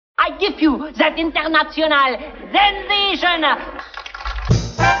I give you that international sensation.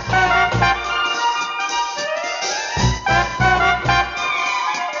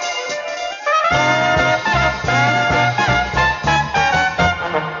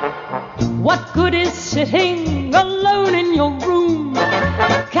 What good is sitting alone in your room?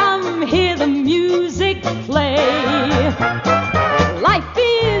 Come hear the music play. Life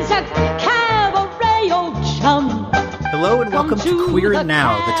is a cabaret, old chum. Hello and welcome to Queer and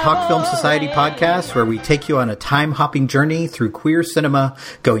Now, the Talk Film Society podcast where we take you on a time-hopping journey through queer cinema,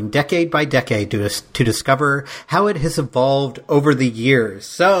 going decade by decade to discover how it has evolved over the years.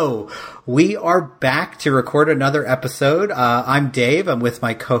 So, we are back to record another episode. I'm Dave. I'm with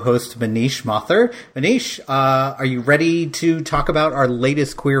my co-host Manish Mother. Manish, are you ready to talk about our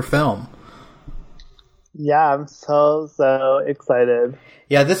latest queer film? Yeah, I'm so excited.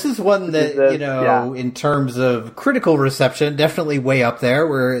 Yeah, this is one that, in terms of critical reception, definitely way up there.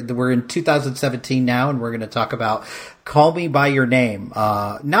 We're in 2017 now, and we're going to talk about Call Me By Your Name.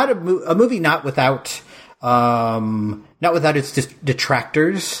 Not a movie not without its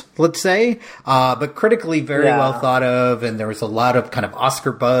detractors, let's say, but critically very well thought of, and there was a lot of kind of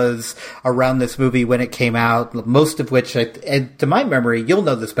Oscar buzz around this movie when it came out, most of which, and to my memory, you'll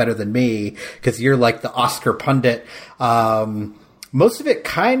know this better than me, because you're like the Oscar pundit, most of it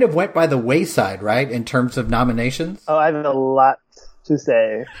kind of went by the wayside, right, in terms of nominations? Oh, I have a lot to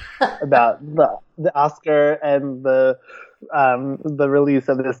say about the Oscar and the release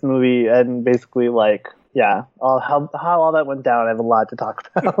of this movie, and basically, how all that went down. I have a lot to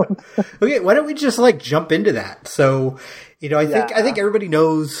talk about. Okay, why don't we just jump into that? So, I think everybody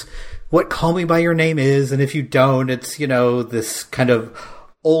knows what Call Me By Your Name is, and if you don't, it's, this kind of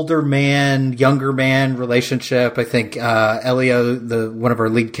older man, younger man relationship. I think Elio, one of our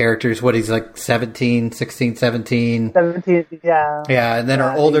lead characters, he's like 16, 17. 17, yeah. Yeah, and then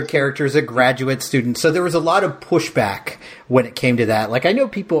our older character is a graduate student. So there was a lot of pushback when it came to that. I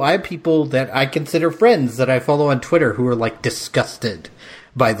have people that I consider friends that I follow on Twitter who are disgusted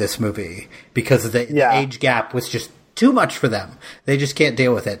by this movie because the age gap was just too much for them. They just can't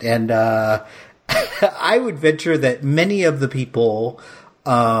deal with it. And I would venture that many of the people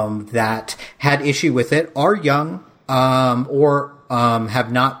that had issue with it are young, or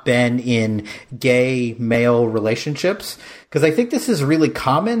have not been in gay male relationships. Because I think this is really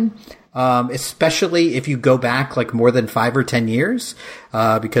common, especially if you go back more than 5 or 10 years.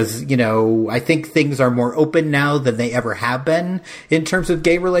 Because, I think things are more open now than they ever have been in terms of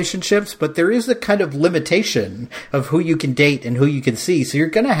gay relationships. But there is a kind of limitation of who you can date and who you can see. So you're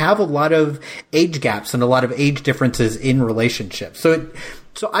going to have a lot of age gaps and a lot of age differences in relationships.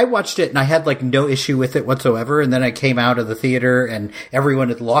 So I watched it and I had no issue with it whatsoever. And then I came out of the theater and everyone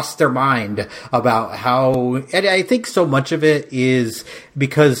had lost their mind about how, and I think so much of it is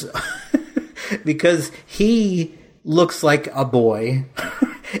because he looks like a boy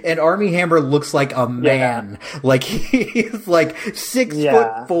and Armie Hammer looks like a man. Yeah. He's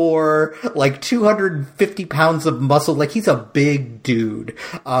 6'4", 250 pounds of muscle. He's a big dude.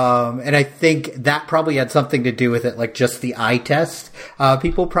 And I think that probably had something to do with it, just the eye test.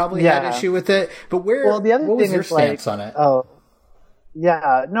 People probably had issue with it. But what was your stance on it? Oh,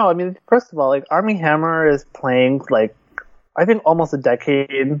 yeah. No, I mean, first of all, Armie Hammer is playing, I think almost a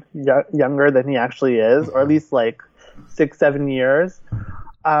decade younger than he actually is, or at least 6-7 years.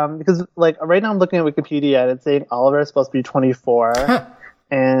 Because right now I'm looking at Wikipedia and it's saying Oliver is supposed to be 24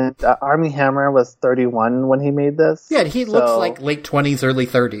 and Armie Hammer was 31 when he made this. Yeah, he looks like late 20s, early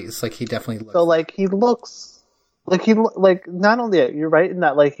 30s. He definitely looks. So he looks not only you're right in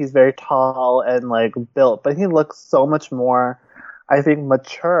that he's very tall and built, but he looks so much more, I think,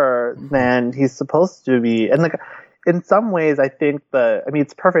 mature than he's supposed to be. And in some ways I think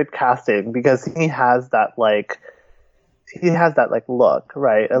it's perfect casting because he has that look,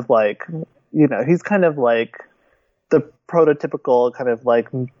 right? Of he's kind of the prototypical kind of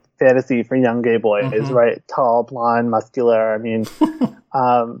fantasy for young gay boys, mm-hmm. right? Tall, blonde, muscular. I mean,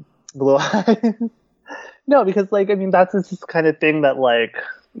 blue eyes. No, because that's this kind of thing that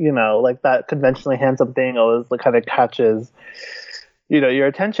that conventionally handsome thing always kind of catches, your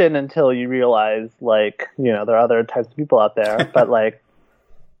attention until you realize there are other types of people out there. But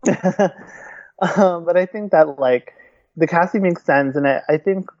but I think that the casting makes sense, and I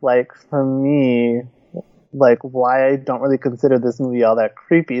think, for me, why I don't really consider this movie all that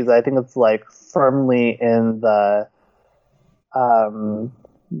creepy is I think it's, firmly in the,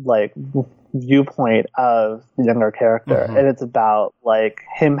 viewpoint of the younger character. Mm-hmm. And it's about,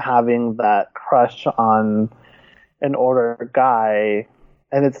 him having that crush on an older guy,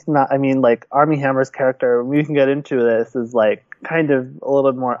 and it's not, Armie Hammer's character, we can get into this, is, kind of a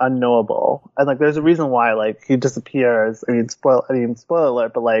little bit more unknowable. And like there's a reason why like he disappears. I mean spoiler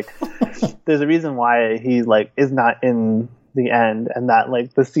alert, but like there's a reason why he like is not in the end, and that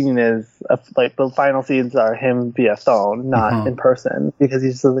like the scene is like the final scenes are him via phone, not in person, because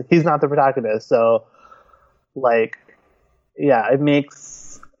he's not the protagonist. So like yeah, it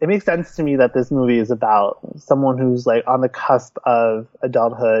makes sense to me that this movie is about someone who's like on the cusp of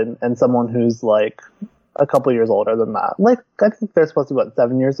adulthood and someone who's like a couple years older than that. Like I think they're supposed to be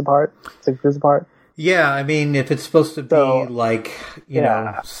 7 years apart, 6 years apart. Yeah, I mean, if it's supposed to be like, you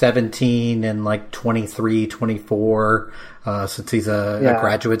know, 17 and like 23, 24, since he's a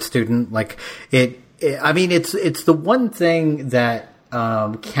graduate student, like I mean, it's the one thing that,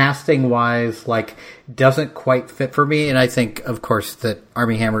 casting wise, like doesn't quite fit for me. And I think, of course, that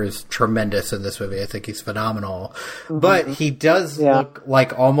Armie Hammer is tremendous in this movie. I think he's phenomenal, but he does look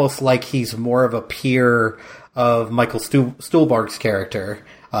like almost like he's more of a peer of Michael Stuhlbarg's character,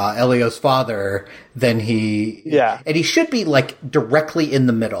 Elio's father, than he... Yeah. And he should be, like, directly in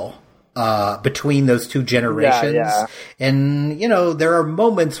the middle, between those two generations. Yeah. And, you know, there are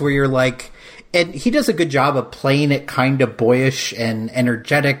moments where you're like... And he does a good job of playing it kind of boyish and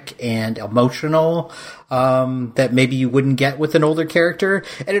energetic and emotional, that maybe you wouldn't get with an older character.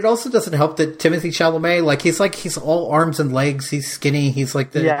 And it also doesn't help that Timothée Chalamet, he's all arms and legs. He's skinny. He's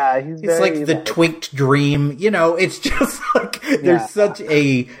like the twinked dream. You know, it's just like there's such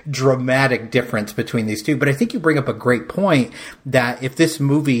a dramatic difference between these two. But I think you bring up a great point that if this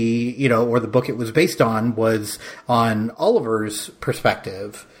movie, you know, or the book it was based on was on Oliver's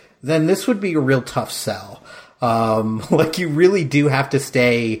perspective, then this would be a real tough sell. Like you really do have to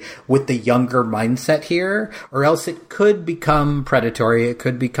stay with the younger mindset here, or else it could become predatory. It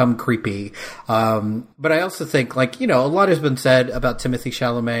could become creepy. But I also think, like, you know, a lot has been said about Timothée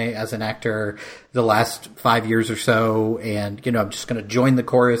Chalamet as an actor the last 5 years or so. And, you know, I'm just going to join the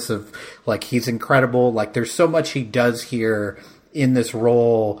chorus of like, he's incredible. Like there's so much he does here in this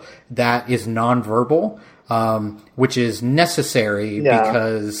role that is nonverbal. Which is necessary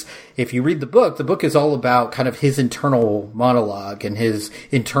because if you read the book is all about kind of his internal monologue and his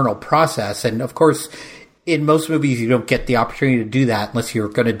internal process. And of course, in most movies, you don't get the opportunity to do that unless you're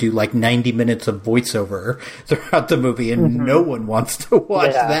going to do like 90 minutes of voiceover throughout the movie, and no one wants to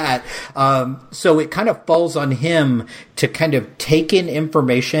watch that. So it kind of falls on him to kind of take in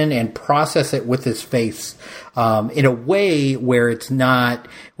information and process it with his face, in a way where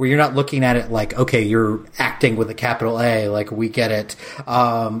where you're not looking at it like, okay, you're acting with a capital A, like we get it.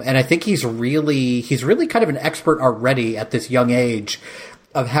 And I think he's really kind of an expert already at this young age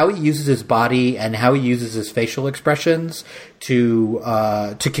of how he uses his body and how he uses his facial expressions to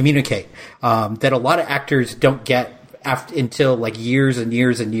communicate, that a lot of actors don't get until like years and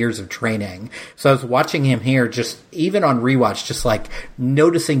years and years of training. So I was watching him here, just even on rewatch, just like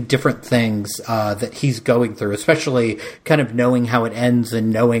noticing different things that he's going through, especially kind of knowing how it ends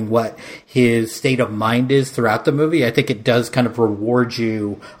and knowing what his state of mind is throughout the movie. I think it does kind of reward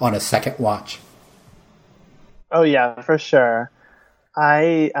you on a second watch. Oh yeah, for sure.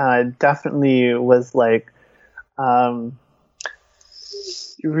 I definitely was like,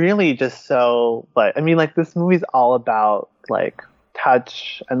 really just so, but I mean, like this movie's all about like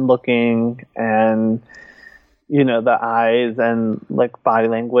touch and looking and, you know, the eyes and like body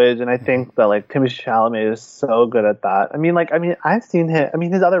language. And I think that like Timothée Chalamet is so good at that. I mean, I've seen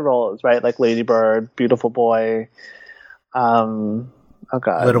his other roles, right? Like Lady Bird, Beautiful Boy, oh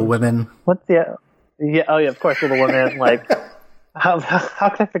God, Little Women. What's the, oh yeah, of course, Little Women, like, how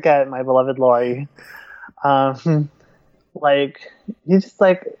can I forget my beloved Laurie? Like you just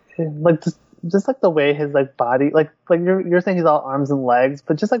just like the way his like body, like you're saying he's all arms and legs,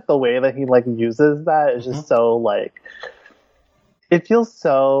 but just like the way that he like uses that is just so like, it feels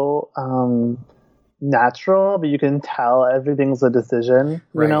so natural, but you can tell everything's a decision.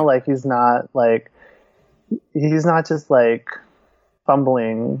 You know, like he's not just like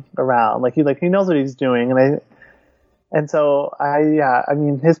fumbling around. Like he knows what he's doing, and so I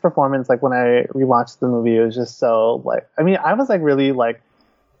mean, his performance, like when I rewatched the movie, it was just so like, I mean, I was like really like,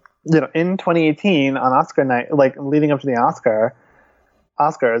 you know, in 2018 on Oscar night, like leading up to the Oscars,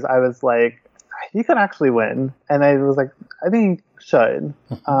 I was like, he could actually win. And I was like, I think he should.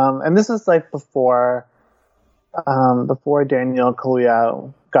 And this was like before Daniel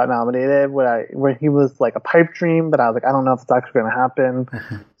Kaluuya got nominated, where he was like a pipe dream, but I was like, I don't know if it's actually going to happen.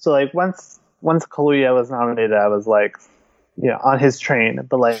 So like once Kaluuya was nominated, I was like, you know, on his train.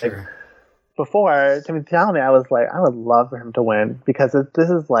 But like before Timothée Chalamet, I was like, I would love for him to win, because this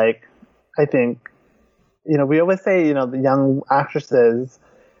is like, I think, you know, we always say, you know, the young actresses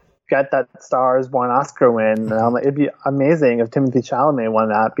get that Star is Born Oscar win. And I'm like, it'd be amazing if Timothée Chalamet won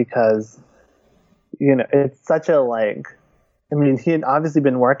that, because, you know, it's such a, like, I mean, he had obviously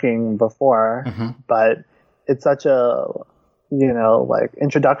been working before, but it's such a, you know, like,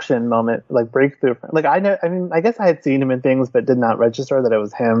 introduction moment, like, breakthrough. Like, I mean, I guess I had seen him in things, but did not register that it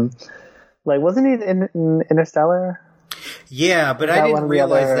was him. Like, wasn't he in Interstellar? Yeah, but I didn't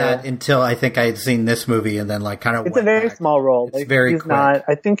realize that until I think I had seen this movie, and then, like, kind of. It's a very small role. It's like, very he's quick. Not.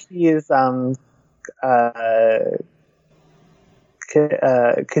 I think he is.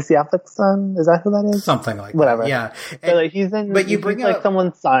 Casey Affleck's son. Is that who that is? Something like whatever. That. Yeah, so, like, he's in. But you bring up like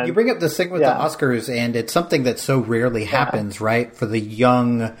someone's son. You bring up this thing with the Oscars, and it's something that so rarely happens, right? For the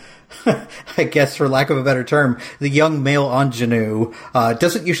young, I guess, for lack of a better term, the young male ingenue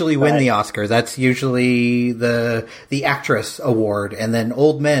doesn't usually win the Oscar. That's usually the actress award, and then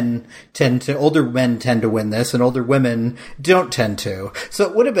older men tend to win this, and older women don't tend to. So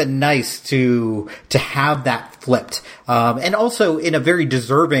it would have been nice to have that flipped, and also in a very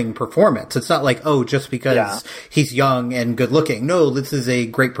deserving performance. It's not like, oh, just because he's young and good looking. No, this is a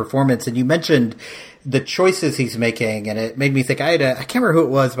great performance. And you mentioned the choices he's making, and it made me think, I can't remember who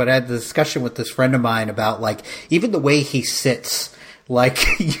it was, but I had a discussion with this friend of mine about, like, even the way he sits, like,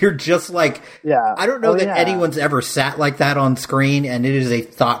 you're just like, I don't know that anyone's ever sat like that on screen, and it is a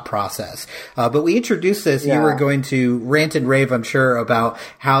thought process. But we introduced this, you were going to rant and rave, I'm sure, about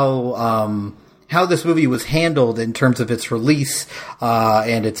how this movie was handled in terms of its release,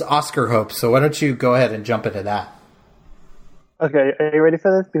 and its Oscar hopes. So why don't you go ahead and jump into that? Okay, are you ready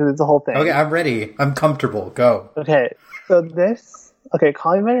for this? Because it's a whole thing. Okay, I'm ready. I'm comfortable. Go. Okay, so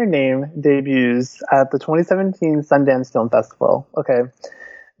Call Me By Your Name debuts at the 2017 Sundance Film Festival. Okay,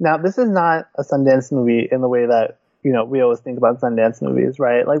 now this is not a Sundance movie in the way that, you know, we always think about Sundance movies,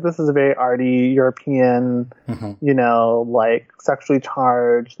 right? Like, this is a very arty European, you know, like, sexually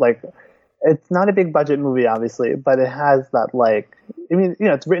charged, like, it's not a big budget movie, obviously, but it has that, like, I mean, you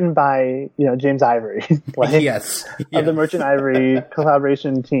know, it's written by, you know, James Ivory, like, of the Merchant Ivory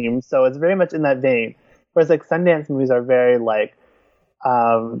collaboration team. So it's very much in that vein. Whereas, like, Sundance movies are very, like,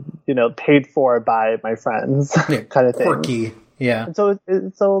 you know, paid for by my friends kind of thing. Quirky, yeah. And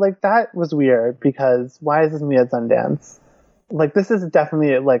so, like, that was weird, because why is this movie at Sundance? Like, this is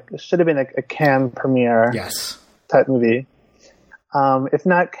definitely, like, should have been a Cannes premiere type movie. If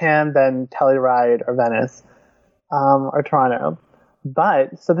not Cannes, then Telluride or Venice, or Toronto.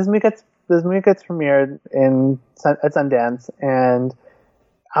 But so this movie gets premiered at Sundance, and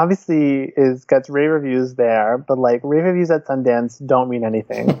obviously gets rave reviews there. But, like, rave reviews at Sundance don't mean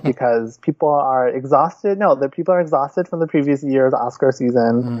anything because people are exhausted. No, people are exhausted from the previous year's Oscar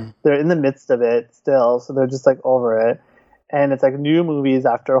season. They're in the midst of it still, so they're just, like, over it. And it's like new movies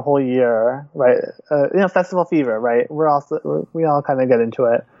after a whole year, right? You know, festival fever, right? We all kind of get into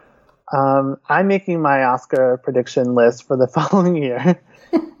it. I'm making my Oscar prediction list for the following year,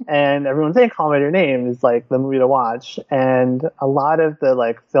 and everyone's saying "Call Me By Your Name" is, like, the movie to watch. And a lot of the,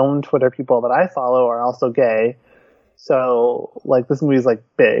 like, film Twitter people that I follow are also gay, so, like, this movie is, like,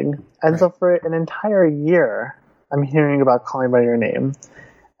 big. And so for an entire year, I'm hearing about "Call Me By Your Name,"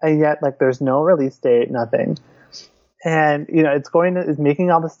 and yet, like, there's no release date, nothing. And, you know, it's making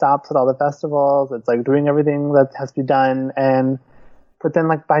all the stops at all the festivals. It's, like, doing everything that has to be done. But then,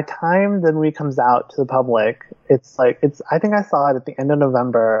 like, by time the movie comes out to the public, I think I saw it at the end of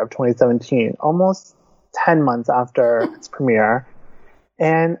November of 2017, almost 10 months after its premiere.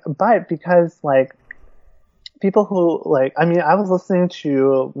 But because, like, people who, like, I mean, I was listening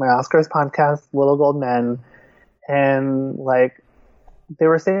to my Oscars podcast, Little Gold Men, and, like, they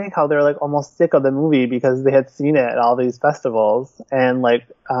were saying how they're, like, almost sick of the movie because they had seen it at all these festivals. And, like,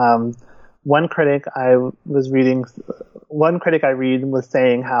 one critic I read was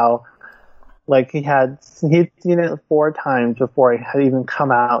saying how, like, he'd seen it 4 times before it had even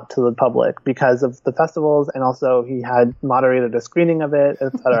come out to the public because of the festivals, and also he had moderated a screening of it,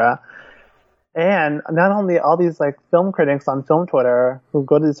 etc. And not only all these, like, film critics on film Twitter who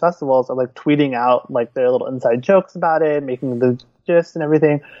go to these festivals are, like, tweeting out, like, their little inside jokes about it, making the gifs and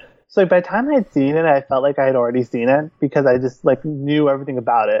everything. So, like, by the time I had seen it, I felt like I had already seen it because I just, like, knew everything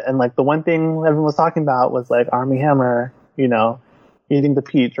about it. And, like, the one thing everyone was talking about was, like, Armie Hammer, you know, eating the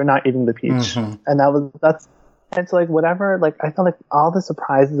peach or not eating the peach. And and so, like, whatever, like, I felt like all the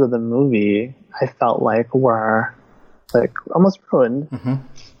surprises of the movie, I felt like were, like, almost ruined.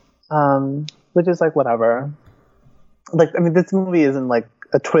 Which is, like, whatever. Like, I mean, this movie isn't, like,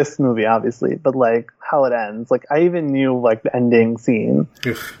 a twist movie, obviously, but, like, how it ends. Like, I even knew, like, the ending scene.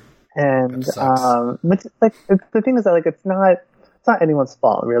 And, but, like, the thing is that, like, it's not anyone's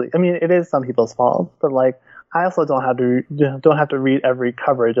fault, really. I mean, it is some people's fault, but, like, I also don't have to read every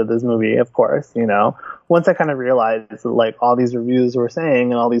coverage of this movie, of course, you know. Once I kind of realized that, like, all these reviews were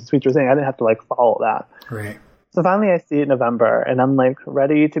saying and all these tweets were saying, I didn't have to, like, follow that. Right. So finally I see it in November, and I'm, like,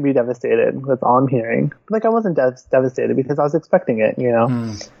 ready to be devastated. That's all I'm hearing. But, like, I wasn't devastated because I was expecting it, you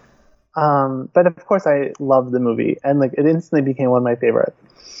know. But, of course, I loved the movie, and, like, it instantly became one of my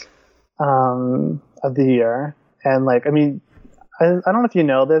favorites of the year. And, like, I mean, I don't know if you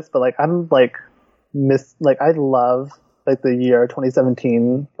know this, but, like, I'm, like, I love, like, the year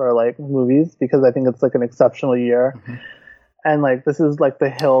 2017 for, like, movies, because I think it's, like, an exceptional year. And, like, this is, like, the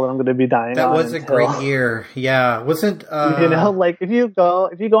hill that I'm going to be dying on. That was a great year. Yeah. Wasn't, you know, like, if you go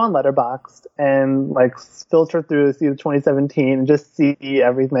on Letterboxd and, like, filter through, see the 2017 and just see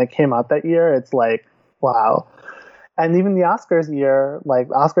everything that came out that year, it's like, wow. And even the Oscars year, like,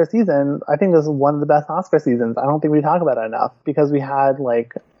 the Oscar season, I think was one of the best Oscar seasons. I don't think we talk about it enough, because we had,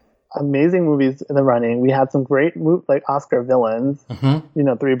 like, amazing movies in the running. We had some great, like, Oscar villains. You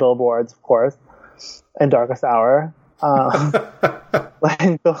know, 3 Billboards, of course, and Darkest Hour.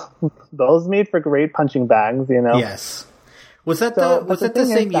 Like, those made for great punching bags, you know. Yes. Was that the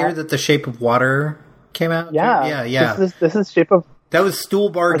same year that The Shape of Water came out? Yeah. Yeah. This is Shape of. That was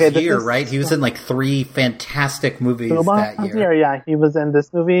Stuhlbarg's year, right? He was in, like, 3 fantastic movies that year. Yeah, he was in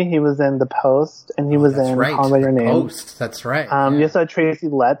this movie, he was in The Post, and he was in Call Me by Your Name. Post, that's right. You also had Tracy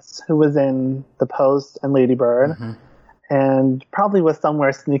Letts, who was in The Post and Lady Bird, and probably was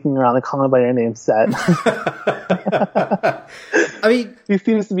somewhere sneaking around the Call Me by Your Name set. I mean, he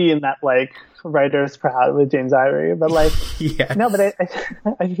seems to be in that, like, writer's crowd with James Ivory, but, like, yes. No, but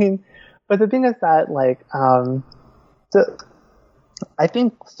I mean, but the thing is that, like, I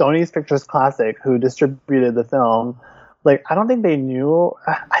think Sony's Pictures Classic, who distributed the film, like, I don't think they knew,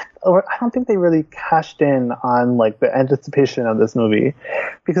 or I don't think they really cashed in on, like, the anticipation of this movie,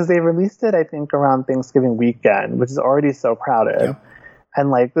 because they released it, I think, around Thanksgiving weekend, which is already so crowded. Yep.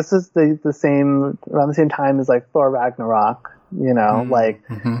 And, like, this is around the same time as, like, Thor Ragnarok, you know,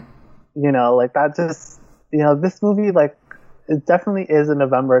 you know, like, that just, you know, this movie, like, it definitely is a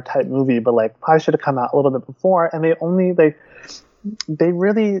November type movie, but, like, probably should have come out a little bit before, and they only, like, they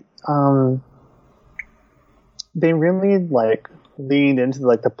really like leaned into,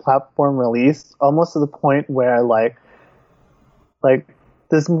 like, the platform release almost to the point where like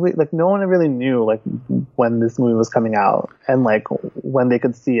this movie, like, no one really knew, like, when this movie was coming out and, like, when they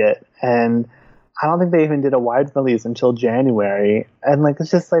could see it. And I don't think they even did a wide release until January. And, like,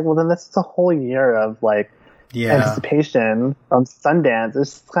 it's just like, well, then this is a whole year of, like, anticipation from Sundance.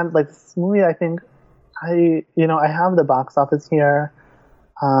 It's just kind of like this movie, I think, I have the box office here.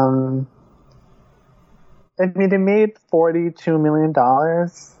 I mean, it made $42 million.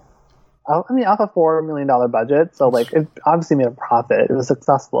 I mean, off a $4 million budget, so, like, it obviously made a profit. It was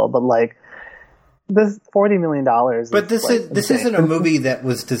successful, but, like, this $40 million. But this isn't a movie that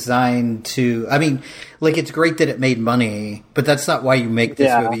was designed to. I mean, like, it's great that it made money, but that's not why you make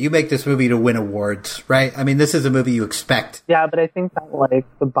this movie. You make this movie to win awards, right? I mean, this is a movie you expect. Yeah, but I think that,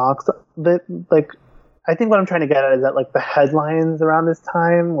 like, I think what I'm trying to get at is that, like, the headlines around this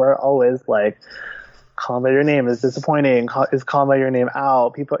time were always like, Call Me by Your Name is disappointing. Is Call Me by Your Name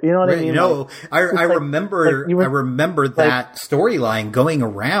out? People, you know what I mean? No, like, I remember that storyline going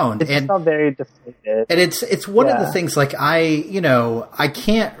around, and felt very deflated. And it's one of the things, like, I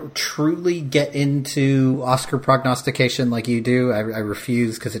can't truly get into Oscar prognostication like you do. I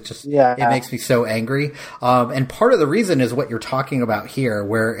refuse, because it just it makes me so angry. And part of the reason is what you're talking about here,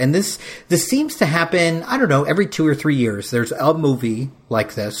 and this seems to happen, I don't know, every 2 or 3 years. There's a movie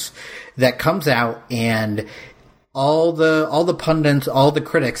like this that comes out, and all the pundits, all the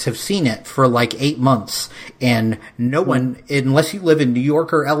critics have seen it for like 8 months, and no one, unless you live in New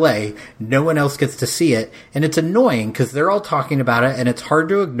York or LA, no one else gets to see it. And it's annoying because they're all talking about it, and it's hard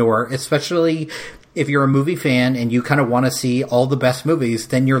to ignore, especially if you're a movie fan and you kind of want to see all the best movies.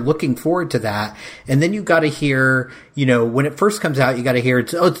 Then you're looking forward to that. And then you got to hear, when it first comes out, you got to hear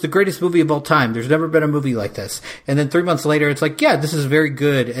it's the greatest movie of all time. There's never been a movie like this. And then 3 months later, it's like, yeah, this is very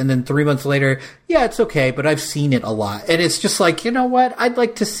good. And then 3 months later, yeah, it's okay, but I've seen it a lot. And it's just like, you know what? I'd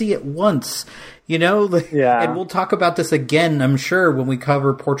like to see it once. And we'll talk about this again, I'm sure, when we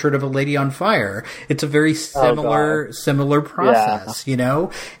cover Portrait of a Lady on Fire. It's a very similar process,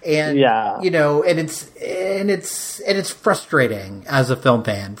 and it's frustrating as a film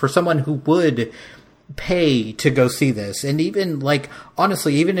fan for someone who would pay to go see this. And even, like,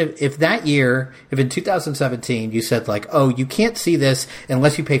 honestly, even if that year, if in 2017 you said, like, oh, you can't see this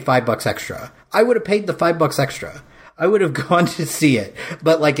unless you pay $5 extra, I would have paid the $5 extra. I would have gone to see it,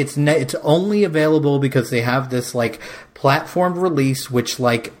 but, like, it's only available because they have this, like, platform release, which,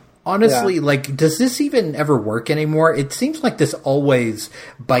 like, honestly, like, does this even ever work anymore? It seems like this always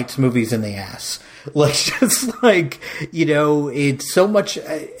bites movies in the ass. Like, just like, you know, it's so much,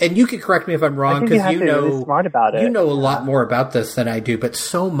 and you can correct me if I'm wrong, because you know, really smart about it. You know a lot more about this than I do, but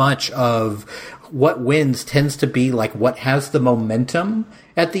so much of what wins tends to be like what has the momentum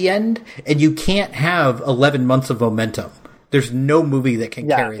at the end, and you can't have 11 months of momentum. There's no movie that can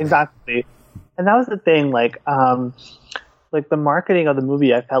carry that. Yeah, exactly. And that was the thing, like the marketing of the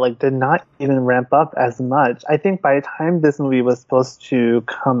movie, I felt like did not even ramp up as much. I think by the time this movie was supposed to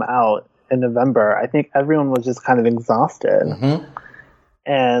come out in November, I think everyone was just kind of exhausted. Mm-hmm.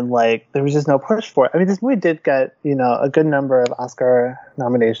 And like, there was just no push for it. I mean, this movie did get, you know, a good number of Oscar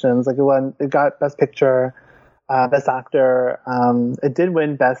nominations. Like it got Best Picture, Best Actor. It did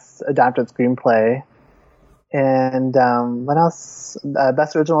win Best Adapted Screenplay. And what else?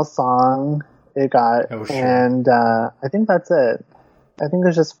 Best Original Song it got. Oh, sure. And I think that's it. I think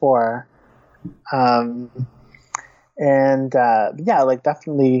there's just 4. Yeah, like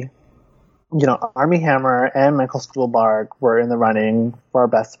definitely, you know, Armie Hammer and Michael Stuhlbarg were in the running for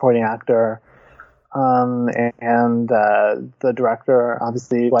Best Supporting Actor. And the director,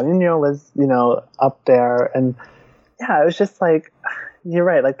 obviously, Guadagnino was, you know, up there. And yeah, it was just like, you're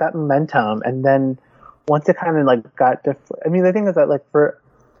right, like that momentum. And then once it kind of like got different, I mean, the thing is that like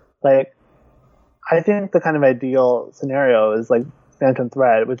I think the kind of ideal scenario is like Phantom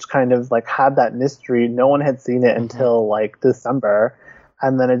Thread, which kind of like had that mystery. No one had seen it until like December.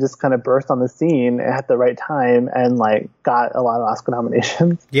 And then it just kind of burst on the scene at the right time and like got a lot of Oscar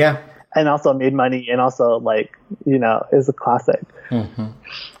nominations. Yeah. And also made money and also like, you know, is a classic. Mm-hmm.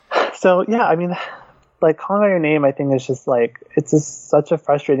 So yeah, I mean, like Calling Out Your Name, I think is just like, it's just such a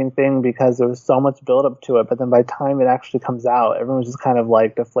frustrating thing because there was so much build up to it. But then by the time it actually comes out, everyone's just kind of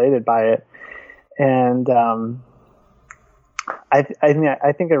like deflated by it. And I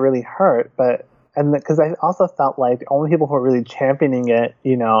think it really hurt, and because I also felt like the only people who were really championing it,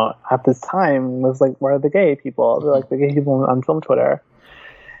 you know, at this time was like, where are the gay people? They're like the gay people on film Twitter.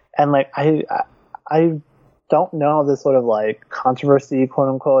 And like, I don't know this sort of like controversy, quote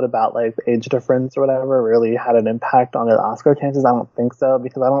unquote, about like the age difference or whatever really had an impact on the Oscar chances. I don't think so,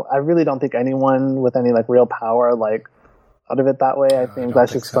 because I really don't think anyone with any like real power like thought of it that way. I think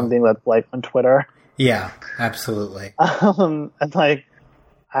that's just something that's like on Twitter. Yeah, absolutely. And like,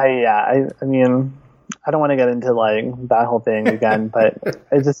 I mean, I don't want to get into like that whole thing again, but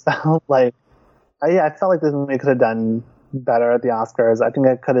it just felt like, I felt like this movie could have done better at the Oscars. I think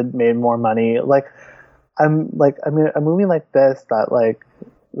it could have made more money. Like, I mean, a movie like this that like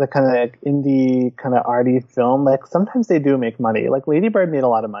the kind of like indie kind of arty film, like sometimes they do make money. Like Lady Bird made a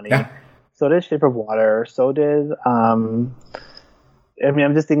lot of money. Yeah. So did Shape of Water. So did, I mean,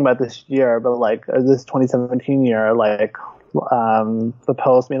 I'm just thinking about this year, but like this 2017 year, like, The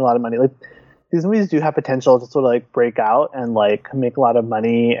Post made a lot of money. Like these movies do have potential to sort of like break out and like make a lot of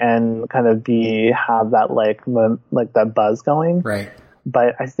money and kind of have that like that buzz going. Right.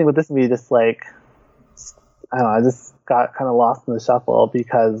 But I think with this movie, just like, I don't know, I just got kind of lost in the shuffle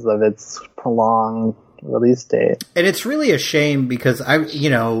because of its prolonged release date. And it's really a shame because I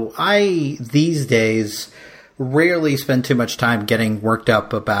these days rarely spend too much time getting worked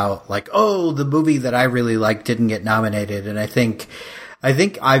up about like, oh, the movie that I really liked didn't get nominated. And I think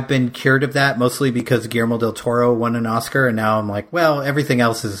I've been cured of that mostly because Guillermo del Toro won an Oscar, and now I'm like, well, everything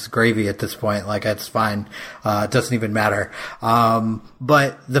else is gravy at this point. Like, that's fine. It doesn't even matter.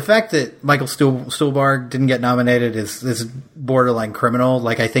 But the fact that Michael Stuhlbarg didn't get nominated is borderline criminal.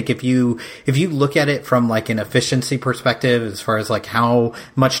 Like, I think if you look at it from like an efficiency perspective, as far as like how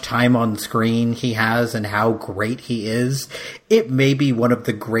much time on screen he has and how great he is, it may be one of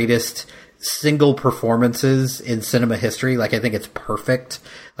the greatest single performances in cinema history. Like, I think it's perfect.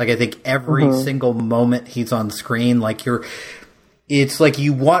 Like, I think every single moment he's on screen, like it's like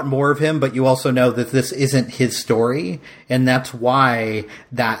you want more of him, but you also know that this isn't his story. And that's why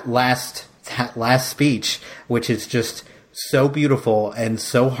that last speech, which is just so beautiful and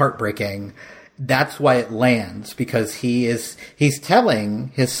so heartbreaking, that's why it lands, because he's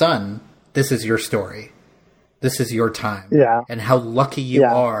telling his son, this is your story. This is your time. Yeah. And how lucky you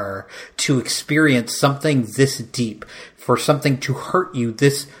are to experience something this deep, for something to hurt you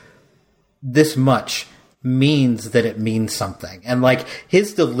this much means that it means something. And like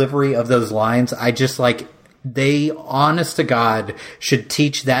his delivery of those lines, I just like, they, honest to God, should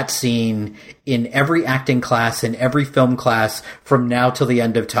teach that scene in every acting class, in every film class from now till the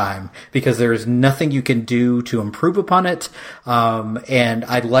end of time, because there is nothing you can do to improve upon it. And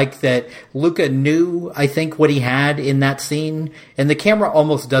I like that Luca knew, I think, what he had in that scene, and the camera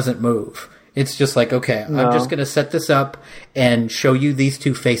almost doesn't move. It's just like, okay, no. I'm just going to set this up and show you these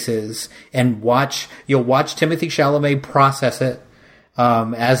two faces and you'll watch Timothée Chalamet process it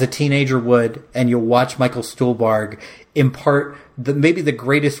as a teenager would, and you'll watch Michael Stuhlbarg impart maybe the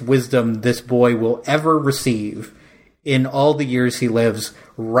greatest wisdom this boy will ever receive in all the years he lives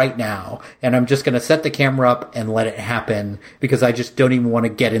right now. And I'm just going to set the camera up and let it happen because I just don't even want to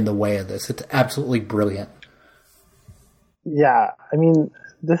get in the way of this. It's absolutely brilliant. Yeah, I mean,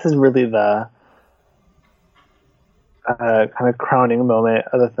 this is really the kind of crowning moment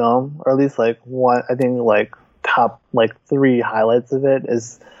of the film, or at least like one, I think like top like 3 highlights of it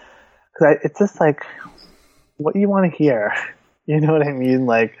is, cause it's just like what you want to hear. You know what I mean?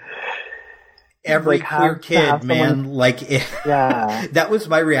 Like, every like queer kid, man, yeah. That was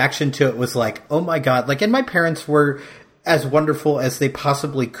my reaction to it, was like, oh my God. Like, and my parents were as wonderful as they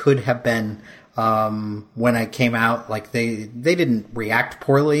possibly could have been when I came out. Like, they didn't react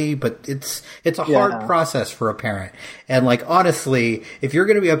poorly, but it's a hard process for a parent. And like, honestly, if you're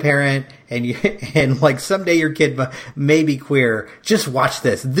going to be a parent and like someday your kid may be queer, just watch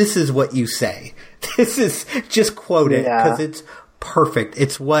this. This is what you say. This is, just quote it, because it's perfect.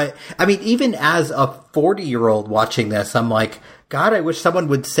 It's what, I mean, even as a 40-year-old watching this, I'm like, God, I wish someone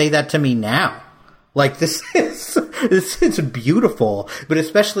would say that to me now. Like, this is beautiful, but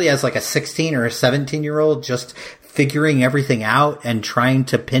especially as like a 16 or a 17-year-old, just figuring everything out and trying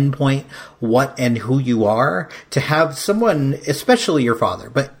to pinpoint what and who you are, to have someone, especially your father,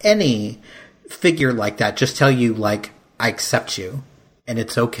 but any figure like that, just tell you, like, I accept you and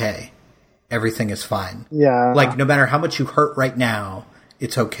it's okay. Everything is fine. Yeah. Like, no matter how much you hurt right now,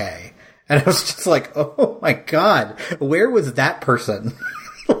 it's okay. And I was just like, oh my God, where was that person?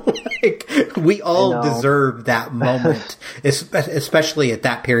 Like, we all deserve that moment, especially at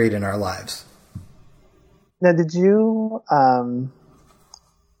that period in our lives. Now, did you,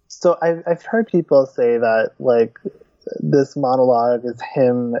 so I've heard people say that, like, this monologue is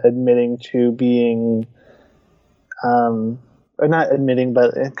him admitting to being, or not admitting,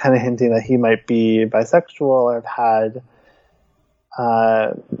 but kind of hinting that he might be bisexual or have had,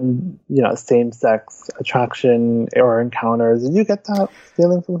 same-sex attraction or encounters. Did you get that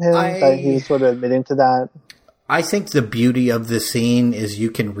feeling from him, that he was sort of admitting to that? I think the beauty of the scene is you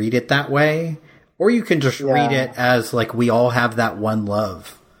can read it that way, or you can just read it as, like, we all have that one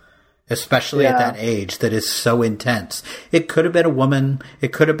love. Especially at that age, that is so intense. It could have been a woman.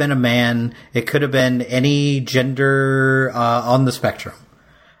 It could have been a man. It could have been any gender on the spectrum.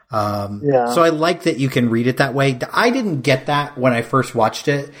 So I like that you can read it that way. I didn't get that when I first watched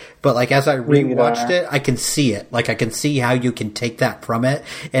it, but like as I rewatched it, I can see it. Like I can see how you can take that from it.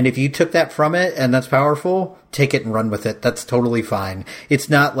 And if you took that from it and that's powerful, take it and run with it. That's totally fine. It's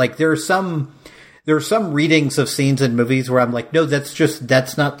not like there are some readings of scenes in movies where I'm like, no,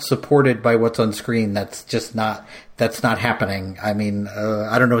 that's not supported by what's on screen. That's not happening. I mean,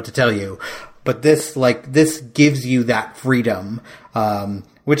 I don't know what to tell you, but this gives you that freedom,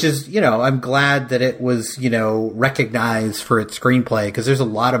 which is, I'm glad that it was, recognized for its screenplay, because there's a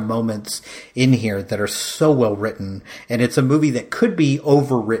lot of moments in here that are so well written, and it's a movie that could be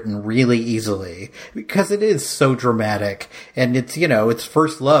overwritten really easily because it is so dramatic, and it's, it's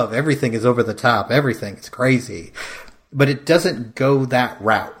first love. Everything is over the top. Everything is crazy, but it doesn't go that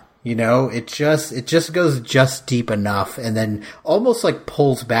route. It just goes just deep enough and then almost like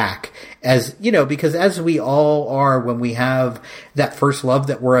pulls back as, because as we all are when we have that first love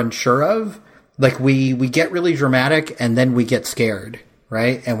that we're unsure of, like we get really dramatic and then we get scared,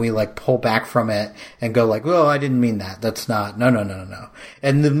 right? And we like pull back from it and go like, well, I didn't mean that. That's not, no.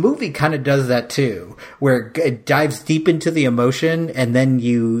 And the movie kind of does that too, where it dives deep into the emotion and then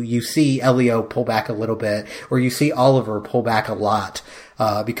you see Elio pull back a little bit, or you see Oliver pull back a lot.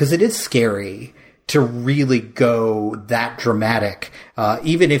 Because it is scary to really go that dramatic,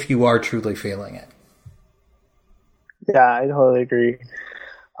 even if you are truly feeling it. Yeah, I totally agree.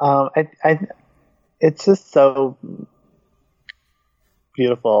 It's just so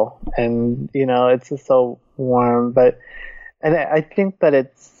beautiful, and it's just so warm. And I think that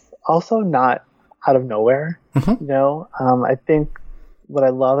it's also not out of nowhere. Mm-hmm. I think what I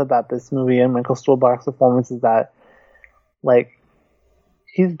love about this movie and Michael Stuhlbarg's performance is that, like,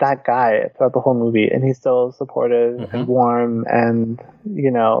 he's that guy throughout the whole movie, and he's so supportive mm-hmm. and warm and,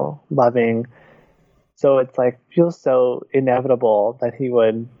 loving. So it's like, feels so inevitable that he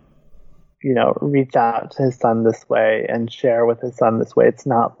would, reach out to his son this way and share with his son this way. It's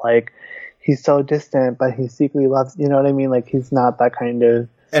not like he's so distant, but he secretly loves, you know what I mean? Like, he's not that kind of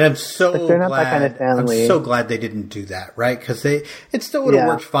And I'm so they're not that kind of family. I'm so glad they didn't do that, right? Because it still would have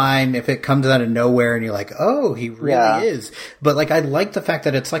worked fine if it comes out of nowhere and you're like, oh, he really is. But like, I like the fact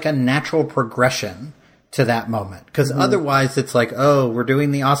that it's like a natural progression to that moment. Because otherwise it's like, oh, we're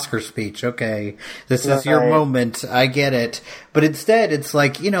doing the Oscar speech. Okay, this is your moment. I get it. But instead it's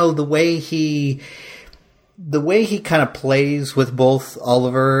like, you know, the way he kind of plays with both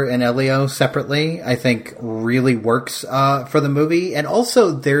Oliver and Elio separately, I think really works for the movie. And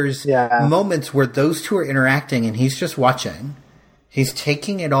also there's moments where those two are interacting and he's just watching. He's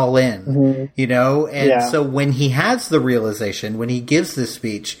taking it all in, you know? And so when he has the realization, when he gives this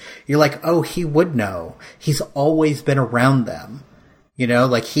speech, you're like, oh, he would know. He's always been around them. You know,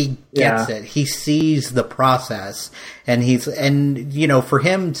 like he gets it. He sees the process and you know, for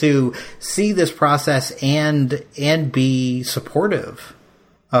him to see this process and be supportive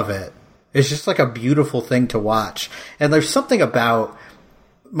of it, it's just like a beautiful thing to watch. And there's something about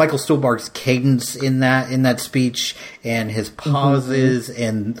Michael Stuhlbarg's cadence in that speech and his pauses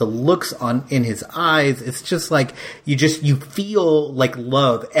and the looks in his eyes. It's just like you feel like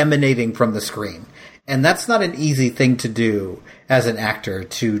love emanating from the screen. And that's not an easy thing to do as an actor,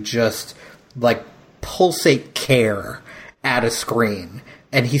 to just like pulsate care at a screen.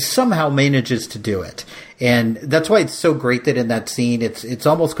 And he somehow manages to do it. And that's why it's so great that in that scene, it's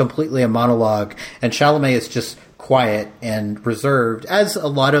almost completely a monologue and Chalamet is just quiet and reserved, as a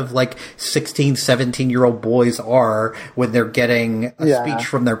lot of like 16, 17-year-old boys are when they're getting a speech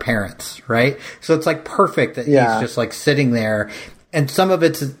from their parents, right? So it's like perfect that he's just like sitting there. And some of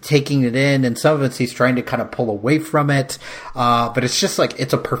it's taking it in, and some of it's he's trying to kind of pull away from it. But it's just like,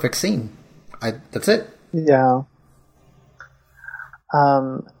 it's a perfect scene. That's it. Yeah.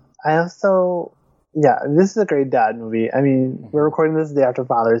 I also, this is a great dad movie. I mean, we're recording this the day after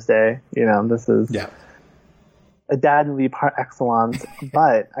Father's Day. You know, this is a dad movie par excellence.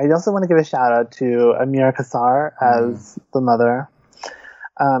 But I also want to give a shout out to Amira Kassar as the mother.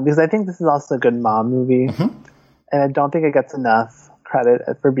 Because I think this is also a good mom movie. And I don't think it gets enough credit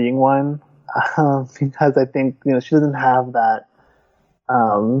for being one, because I think, you know, she doesn't have that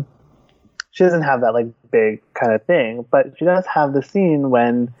like big kind of thing, but she does have the scene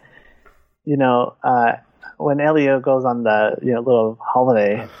when, you know, when Elio goes on the, you know, little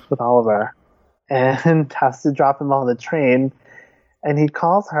holiday with Oliver and has to drop him on the train, and he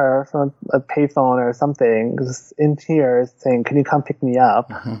calls her from a payphone or something, just in tears, saying, "Can you come pick me up?"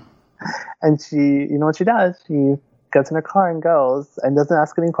 And she, you know what she does? She gets in her car and goes, and doesn't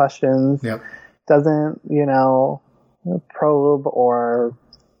ask any questions. Doesn't, you know, probe or,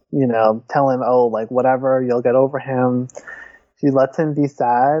 you know, tell him, oh, like, whatever, you'll get over him. She lets him be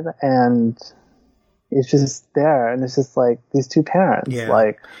sad, and it's just there, and it's just like these two parents.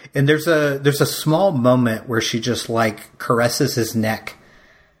 Like, and there's a small moment where she just like caresses his neck.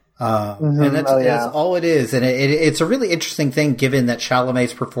 And that's all it is. And it's a really interesting thing, given that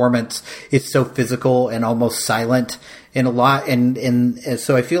Chalamet's performance is so physical and almost silent in a lot. And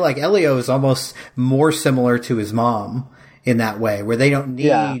so I feel like Elio is almost more similar to his mom in that way, where they don't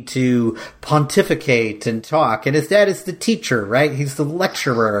need to pontificate and talk. And his dad is the teacher, right? He's the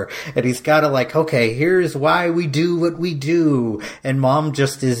lecturer, and he's got to like, okay, here's why we do what we do. And mom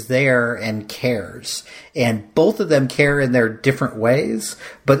just is there and cares. And both of them care in their different ways,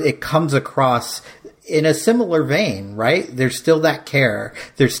 but it comes across in a similar vein, right? There's still that care.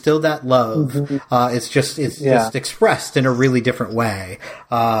 There's still that love. It's just expressed in a really different way.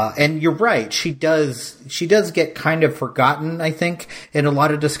 And you're right. She does get kind of forgotten, I think, in a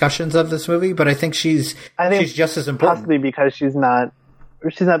lot of discussions of this movie, but I think she's just as important. Possibly because she's not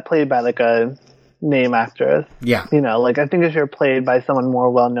played by like a name actress. You know, like I think if you're played by someone more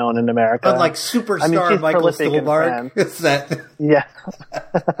well known in America, like superstar Michael Stuhlbarg. Is that?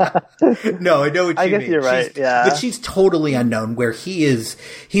 No, I know what you mean. I guess you're right. But she's totally unknown. Where he's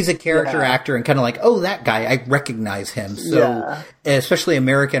a character actor, and kind of like, oh, that guy, I recognize him. So, especially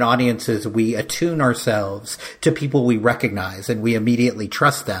American audiences, we attune ourselves to people we recognize, and we immediately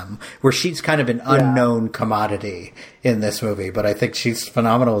trust them. Where she's kind of an unknown commodity in this movie, but I think she's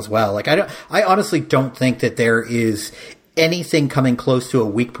phenomenal as well. Like, I honestly don't think that there is anything coming close to a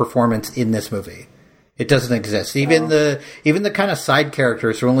weak performance in this movie. It doesn't exist. Even the kind of side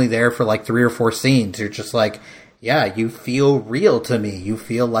characters who are only there for like 3 or 4 scenes. You're just like, yeah, you feel real to me. You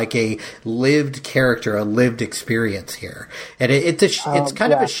feel like a lived character, a lived experience here. And it's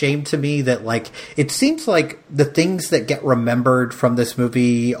kind of a shame to me that like, it seems like the things that get remembered from this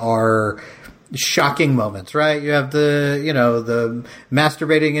movie are shocking moments, right? You have the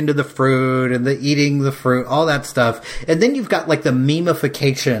masturbating into the fruit and the eating the fruit, all that stuff. And then you've got like the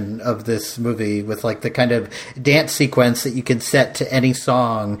memification of this movie with like the kind of dance sequence that you can set to any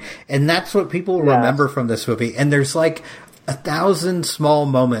song. And that's what people remember from this movie. And there's like 1,000 small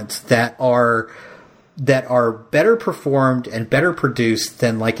moments that are better performed and better produced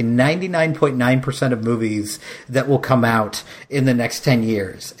than like 99.9% of movies that will come out in the next 10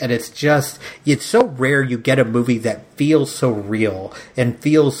 years. And it's so rare you get a movie that feels so real and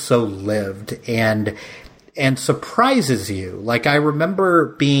feels so lived and surprises you. Like, I remember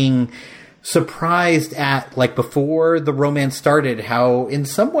being surprised at, like, before the romance started, how in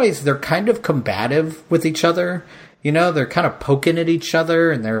some ways they're kind of combative with each other. You know, they're kind of poking at each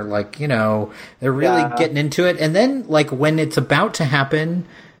other and they're like, they're really getting into it. And then, like, when it's about to happen,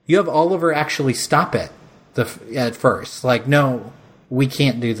 you have Oliver actually stop it at first. Like, no, we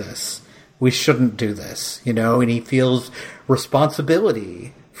can't do this. We shouldn't do this, and he feels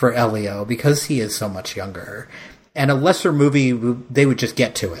responsibility for Elio because he is so much younger. And a lesser movie, they would just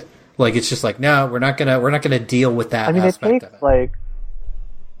get to it. Like, it's just like, no, we're not gonna deal with that aspect of it.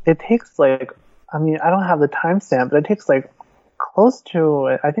 It takes I don't have the timestamp, but it takes like close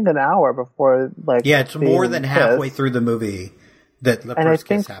to, I think, an hour before it's more than halfway through the movie that the first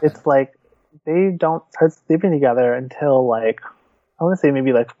kiss happens. And I think it's like they don't start sleeping together until like, I want to say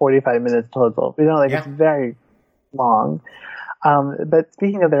maybe like 45 minutes total. It's very long. But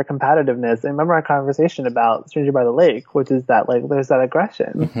speaking of their competitiveness, I remember our conversation about Stranger by the Lake, which is that like there's that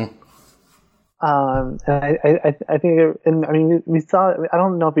aggression. Mm-hmm. And I think, we saw, I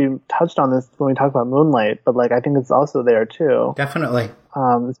don't know if we touched on this when we talked about Moonlight, but like, I think it's also there too. Definitely.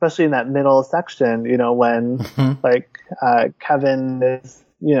 Especially in that middle section, when like, Kevin is,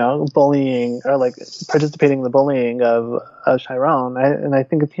 bullying or like participating in the bullying of Chiron. And I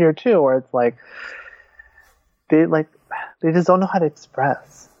think it's here too, where it's like, they just don't know how to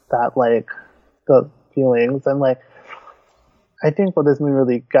express that, like, the feelings. And like, I think what this movie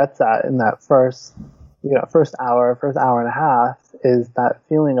really gets at in that first hour and a half is that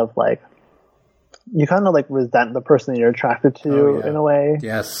feeling of like, you kind of like resent the person you're attracted to in a way.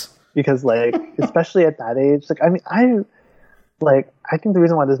 Yes. Because like, especially at that age, like, I think the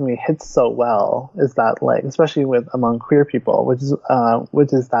reason why this movie hits so well is that like, especially among queer people, which is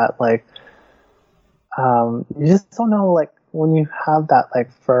that like, you just don't know, like, when you have that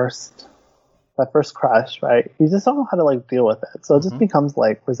like first crush, right? You just don't know how to like deal with it. So it just becomes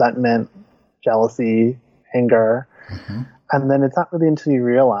like resentment, jealousy, anger. Mm-hmm. And then it's not really until you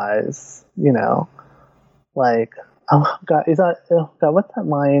realize, like, oh God, what's that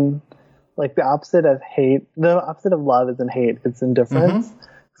line? Like the opposite of love isn't hate, it's indifference.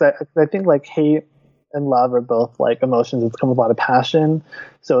 Because I think like hate and love are both like emotions that come with a lot of passion.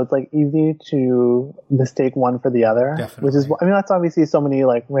 So it's like easy to mistake one for the other. Definitely. Which is, that's why we see so many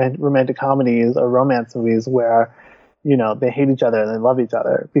like romantic comedies or romance movies where, they hate each other and they love each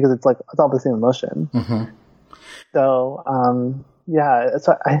other because it's like, it's all the same emotion. Mm-hmm. So, so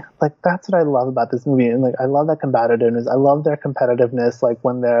that's what I love about this movie. And like, I love that combativeness. I love their competitiveness, like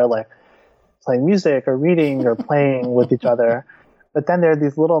when they're like playing music or reading or playing with each other. But then there are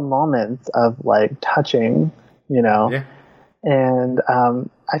these little moments of like touching, Yeah. And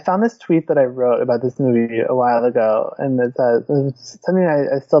I found this tweet that I wrote about this movie a while ago, and it's something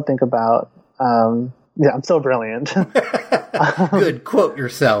I still think about. I'm so brilliant. Good, quote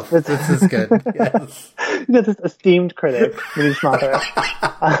yourself. This is good. Yes. You got this esteemed critic, Manish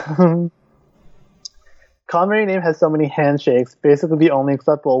Mathur. Culinary Name has so many handshakes, basically the only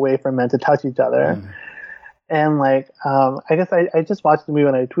acceptable way for men to touch each other. And like, I guess I just watched the movie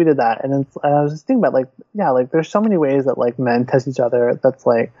when I tweeted that, and I was just thinking about like, there's so many ways that like men touch each other that's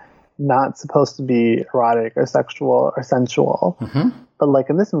like not supposed to be erotic or sexual or sensual, but like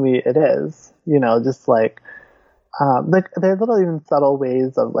in this movie it is, just like there are little even subtle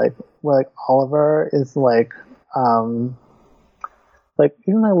ways of like where like Oliver is like even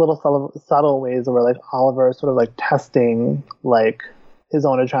like little subtle ways where like Oliver is sort of like testing like his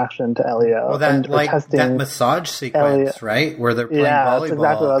own attraction to Elio. Well, that massage sequence, right? Where they're playing volleyball. That's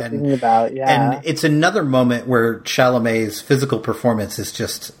exactly what I was thinking about, And it's another moment where Chalamet's physical performance is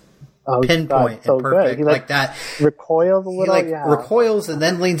just pinpoint and perfect. He, like that. Recoils a little, recoils and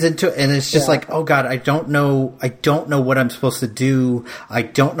then leans into it, and it's just like, oh God, I don't know what I'm supposed to do. I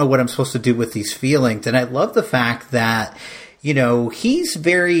don't know what I'm supposed to do with these feelings. And I love the fact that,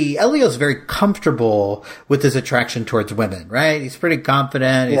 Elio's very comfortable with his attraction towards women, right? He's pretty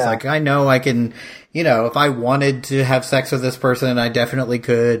confident. He's like, I know I can, if I wanted to have sex with this person, I definitely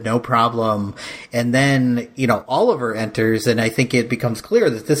could, no problem. And then, Oliver enters, and I think it becomes clear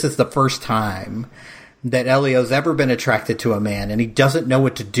that this is the first time that Elio's ever been attracted to a man, and he doesn't know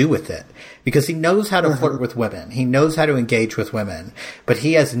what to do with it because he knows how to flirt with women. He knows how to engage with women, but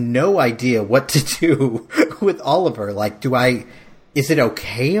he has no idea what to do with Oliver. Like, is it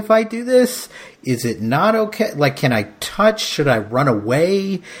okay if I do this? Is it not okay? Like, can I touch? Should I run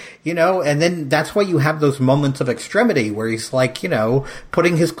away? And then that's why you have those moments of extremity where he's like,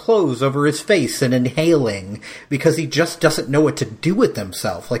 putting his clothes over his face and inhaling because he just doesn't know what to do with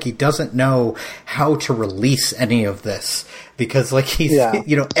himself. Like, he doesn't know how to release any of this because, like, he's,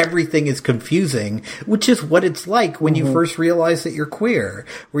 everything is confusing, which is what it's like when you first realize that you're queer,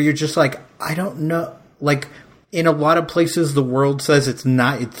 where you're just like, I don't know, like, in a lot of places, the world says it's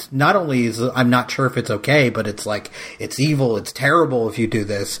not only is I'm not sure if it's okay, but it's like, it's evil, it's terrible if you do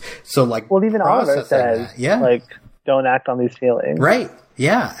this. So, like, well, even Oliver says, like, don't act on these feelings. Right.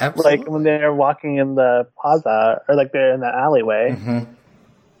 Yeah, absolutely. Like, when they're walking in the plaza, or like they're in the alleyway.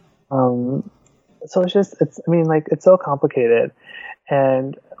 So it's so complicated.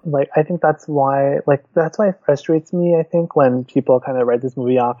 And, like, I think that's why it frustrates me, I think, when people kind of write this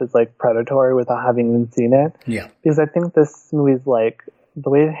movie off as, like, predatory without having even seen it. Yeah. Because I think this movie's, like, the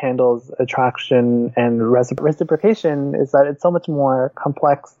way it handles attraction and reciprocation is that it's so much more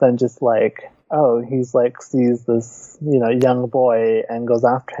complex than just, like, oh, he's, like, sees this, young boy and goes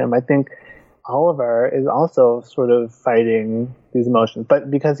after him. I think Oliver is also sort of fighting these emotions. But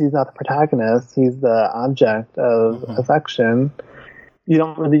because he's not the protagonist, he's the object of affection. You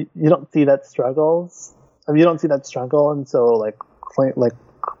don't see that struggles. You don't see that struggle, and so like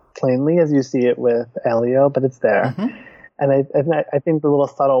plainly as you see it with Elio, but it's there. And I think the little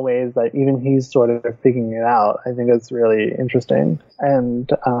subtle ways that even he's sort of figuring it out, I think it's really interesting. And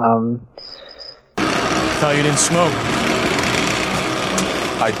thought you didn't smoke.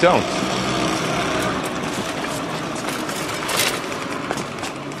 I don't.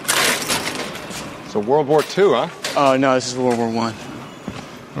 So World War II, huh? Oh no, this is World War I.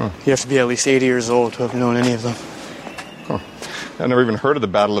 You have to be at least 80 years old to have known any of them. I never even heard of the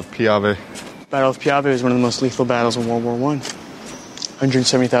Battle of Piave. Battle of Piave was one of the most lethal battles in World War I.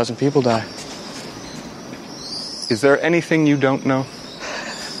 170,000 people died. Is there anything you don't know?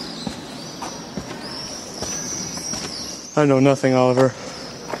 I know nothing, Oliver.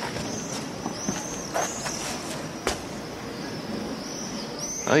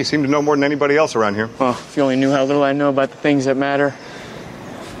 Well, you seem to know more than anybody else around here. Well, if you only knew how little I know about the things that matter.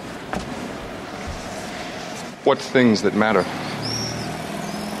 What things that matter?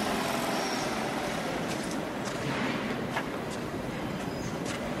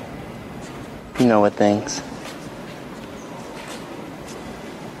 You know what things.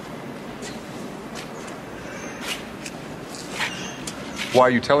 Why are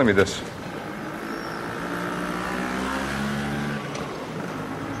you telling me this?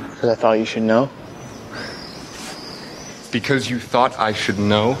 Because I thought you should know. Because you thought I should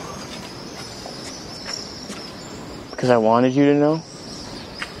know? Because I wanted you to know.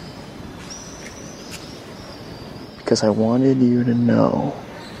 Because I wanted you to know.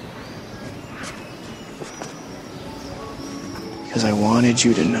 Because I wanted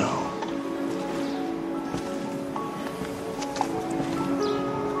you to know.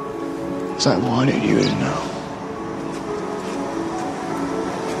 Because I wanted you to know.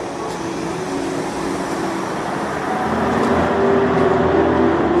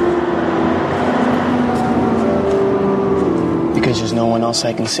 Because there's no one else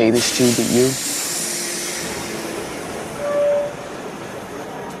I can say this to but you.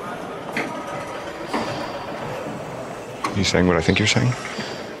 Are you saying what I think you're saying?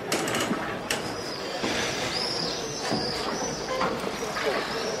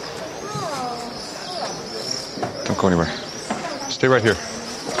 Don't go anywhere. Stay right here.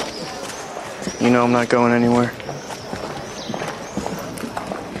 You know I'm not going anywhere.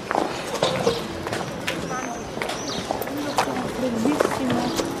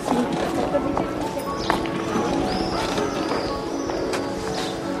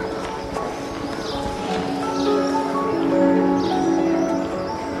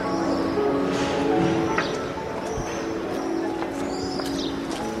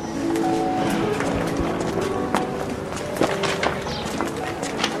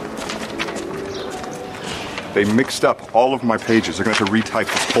 They mixed up all of my pages. They're going to have to retype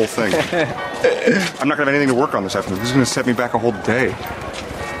this whole thing. I'm not going to have anything to work on this afternoon. This is going to set me back a whole day.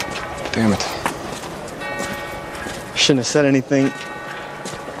 Damn it. Shouldn't have said anything.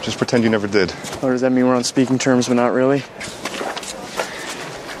 Just pretend you never did. Or does that mean we're on speaking terms, but not really?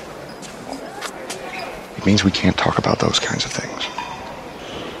 It means we can't talk about those kinds of things.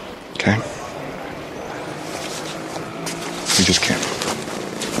 Okay? We just can't.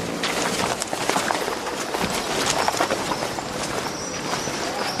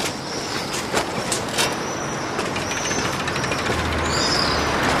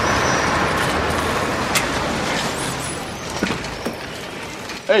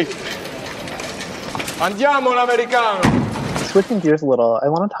 Hey! Andiamo l'americano! Switching gears a little, I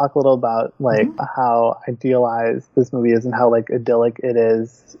want to talk a little about like how idealized this movie is and how like idyllic it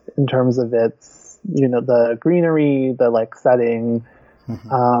is in terms of its, you know, the greenery, the like setting,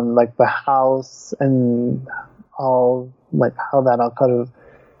 like the house and all, like how that all kind of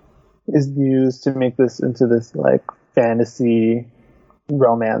is used to make this into this like fantasy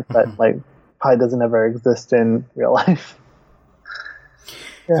romance that like probably doesn't ever exist in real life.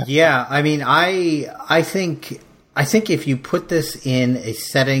 Yeah, I mean, I think if you put this in a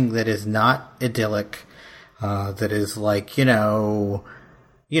setting that is not idyllic, that is like, you know,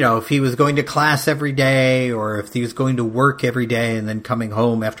 if he was going to class every day or if he was going to work every day and then coming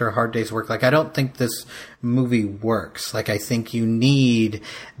home after a hard day's work, like, I don't think this movie works. Like, I think you need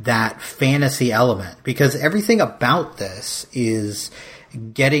that fantasy element because everything about this is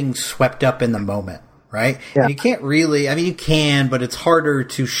getting swept up in the moment. Right? Yeah. And you can't really, I mean, you can, but it's harder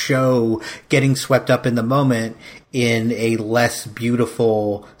to show getting swept up in the moment in a less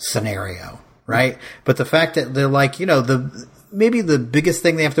beautiful scenario, right? But the fact that they're like, you know, maybe the biggest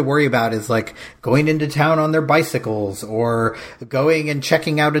thing they have to worry about is like going into town on their bicycles or going and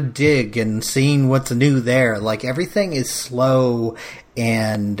checking out a dig and seeing what's new there. Like everything is slow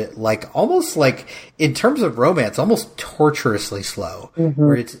and like almost like in terms of romance, almost torturously slow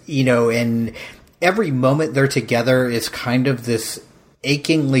where it's, you know, and every moment they're together is kind of this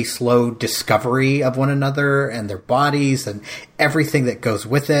achingly slow discovery of one another and their bodies and everything that goes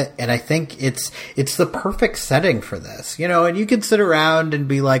with it. And I think it's the perfect setting for this, you know, and you can sit around and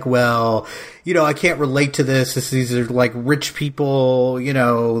be like, well, you know, I can't relate to this. These are like rich people, you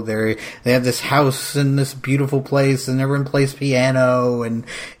know, they have this house in this beautiful place and everyone plays piano and,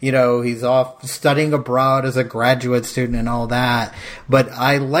 you know, he's off studying abroad as a graduate student and all that. But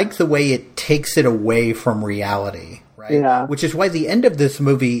I like the way it takes it away from reality. Right? Yeah. Which is why the end of this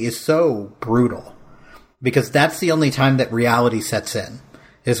movie is so brutal. Because that's the only time that reality sets in.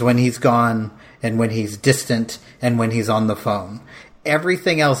 Is when he's gone, and when he's distant, and when he's on the phone.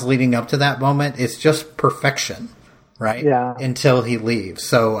 Everything else leading up to that moment is just perfection. Right? Yeah. Until he leaves.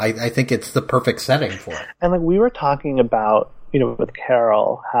 So I think it's the perfect setting for it. And like we were talking about, you know, with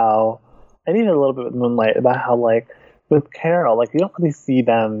Carol, how, and even a little bit with Moonlight, about how like, with Carol, like you don't really see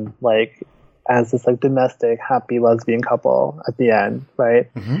them like as this like domestic happy lesbian couple at the end, right?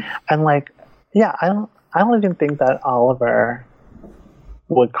 And like, yeah, I don't even think that Oliver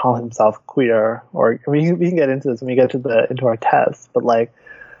would call himself queer, or I mean, we can get into this when we get to into our test, but like,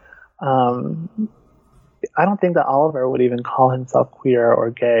 I don't think that Oliver would even call himself queer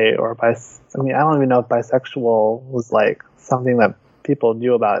or gay or I mean, I don't even know if bisexual was like something that people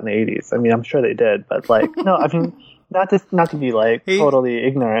knew about in the 80s. I mean, I'm sure they did, but like, no, I mean, not to be like totally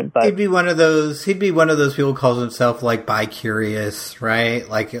ignorant, but he'd be one of those people who calls himself like bi-curious, right?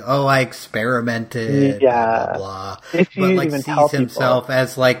 Like, oh, I experimented, blah, blah, blah. If you but like even sees himself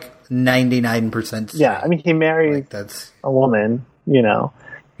as like 99% straight. Yeah, I mean, he marries a woman, you know.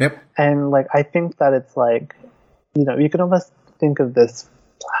 Yep. And like, I think that it's like, you know, you can almost think of this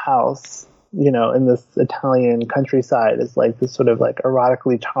house, you know, in this Italian countryside as like this sort of like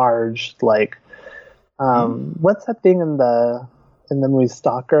erotically charged, like, what's that thing in the movie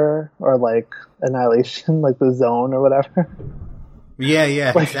Stalker or like Annihilation, like the zone or whatever?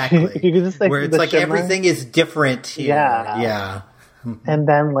 Yeah, like, exactly. You can just like where it's like shimmer. Everything is different here. Yeah. And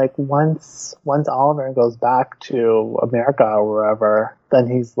then like once Oliver goes back to America or wherever, then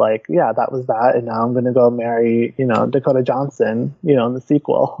he's like, yeah, that was that, and now I'm going to go marry, you know, Dakota Johnson, you know, in the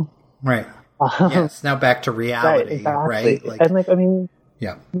sequel. Right. Yes. Now back to reality. Right. Exactly. Right? Like, and like, I mean,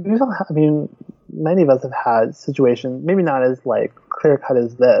 yeah. Many of us have had situations, maybe not as like clear cut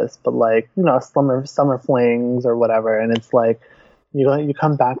as this, but like, you know, summer flings or whatever, and it's like you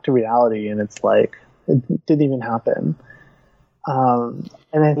come back to reality, and it's like it didn't even happen.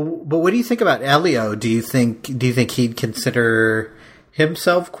 But what do you think about Elio? Do you think he'd consider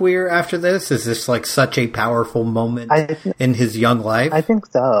himself queer after this? Is this like such a powerful moment in his young life? I think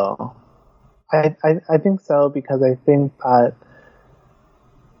so. I think so, because I think that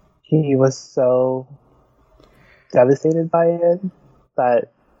he was so devastated by it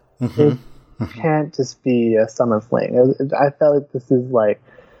that can't just be a summer fling. I felt like this is like,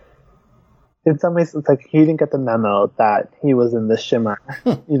 in some ways, it's like he didn't get the memo that he was in the shimmer,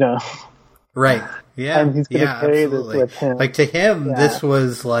 you know? Right. Yeah. And he's going to carry this with him. Like, to him, this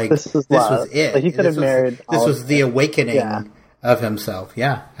was like, this was it. Like, he could have married. This was the awakening of himself.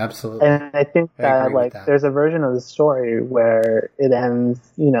 Yeah, absolutely. And I think that, like, there's a version of the story where it ends,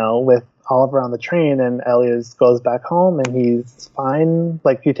 you know, with Oliver on the train and Elliot goes back home and he's fine.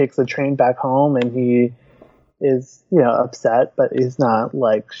 Like, he takes the train back home and he is, you know, upset, but he's not,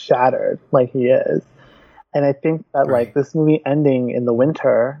 like, shattered like he is. And I think that, like, this movie ending in the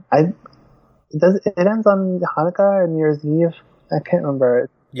winter, it ends on Hanukkah or New Year's Eve? I can't remember.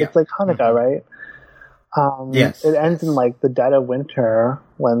 Yeah. It's like Hanukkah, right? Yes. It ends in, like, the dead of winter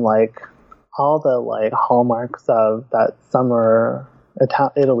when, like, all the, like, hallmarks of that summer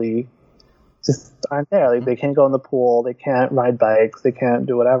Italy just aren't there. Like, they can't go in the pool, they can't ride bikes, they can't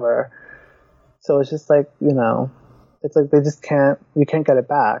do whatever. So it's just like, you know, it's like they just you can't get it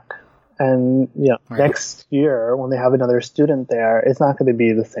back. And, you know, next year when they have another student there, it's not going to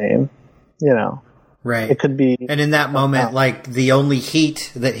be the same, you know. Right. It could be. And in that moment, like, the only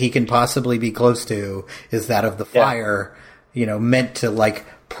heat that he can possibly be close to is that of the fire, you know, meant to, like,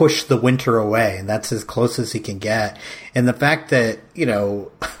 push the winter away. And that's as close as he can get. And the fact that, you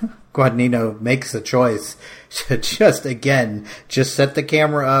know, Guadagnino makes the choice to just set the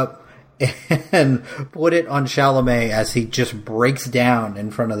camera up and put it on Chalamet as he just breaks down in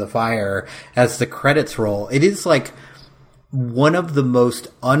front of the fire as the credits roll. It is, like, one of the most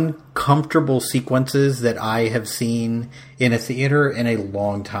uncomfortable sequences that I have seen in a theater in a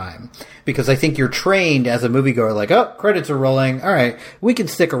long time. Because I think you're trained as a moviegoer, like, oh, credits are rolling. All right, we can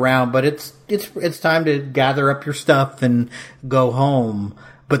stick around, but it's time to gather up your stuff and go home.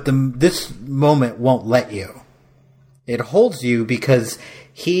 But this moment won't let you. It holds you because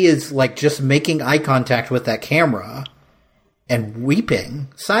he is, like, just making eye contact with that camera and weeping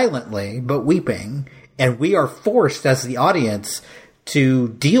silently, but weeping. And we are forced as the audience to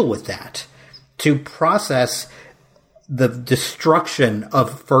deal with that, to process the destruction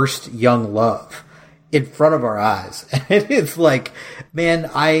of first young love in front of our eyes. And it is like, man,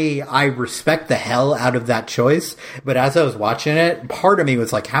 I respect the hell out of that choice. But as I was watching it, part of me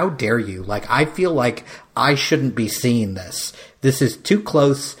was like, how dare you? Like, I feel like I shouldn't be seeing this. This is too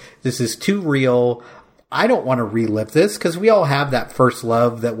close. This is too real. I don't want to relive this because we all have that first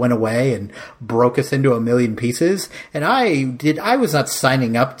love that went away and broke us into a million pieces. And I was not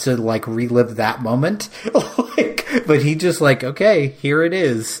signing up to, like, relive that moment. But he just, like, okay, here it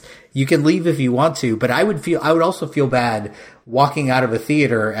is. You can leave if you want to. But I would also feel bad walking out of a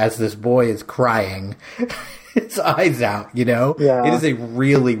theater as this boy is crying his eyes out, you know? Yeah. It is a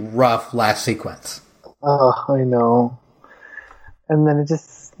really rough last sequence. Oh, I know. And then it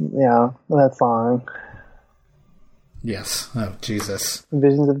just, that song. Yes. Oh, Jesus.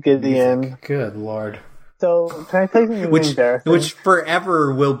 Visions of Gideon. Good Lord. So, can I tell you something embarrassing? Which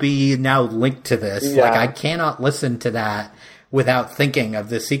forever will be now linked to this. Yeah. Like, I cannot listen to that without thinking of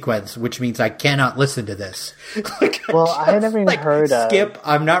this sequence, which means I cannot listen to this. Well, I had never even heard Skip,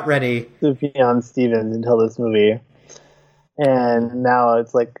 I'm not ready. Sufjan Stevens until this movie. And now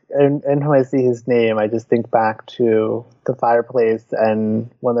it's like, and when I see his name, I just think back to the fireplace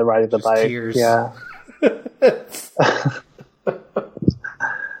and when they're riding the bike. Tears. Yeah.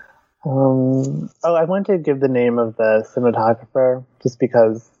 I want to give the name of the cinematographer just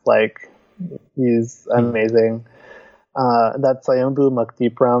because, like, he's amazing. That's Sayombu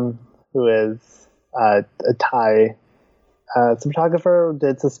Mukdeepram, who is a Thai cinematographer,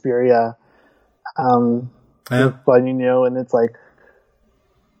 did Suspiria, Guadagnino, and it's like,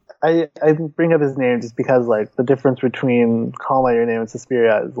 I bring up his name just because, like, the difference between Call By Your Name and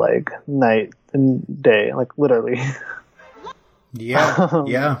Suspiria is like night and day, like, literally. Yeah,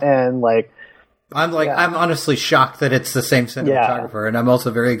 yeah. And, like, I'm honestly shocked that it's the same cinematographer, and I'm also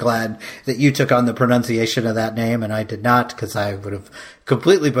very glad that you took on the pronunciation of that name, and I did not, because I would have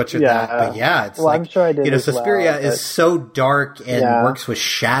completely butchered that. But yeah, it's I'm sure I did. Suspiria is so dark and works with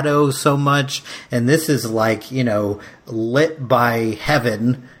shadows so much, and this is like, lit by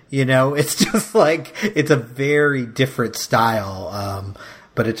heaven. It's just like, it's a very different style.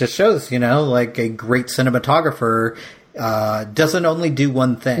 But it just shows, like a great cinematographer doesn't only do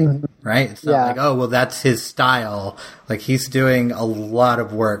one thing, right? It's not like, oh, well, that's his style. Like, he's doing a lot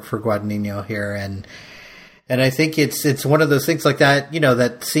of work for Guadagnino here, and I think it's one of those things like that,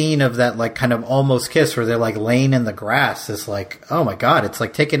 that scene of that, like, kind of almost kiss where they're, like, laying in the grass is like, oh my God, it's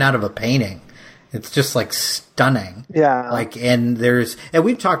like taken out of a painting. It's just like stunning. Yeah. Like, and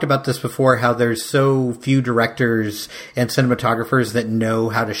we've talked about this before, how there's so few directors and cinematographers that know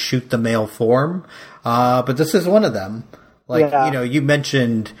how to shoot the male form. But this is one of them. Like, you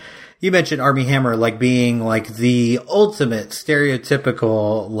mentioned Armie Hammer, like being like the ultimate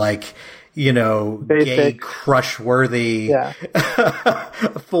stereotypical, like, basic, gay crush-worthy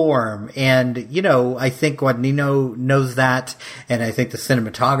form. And, I think Guadagnino knows that, and I think the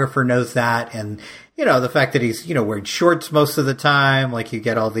cinematographer knows that, and, the fact that he's, wearing shorts most of the time, like you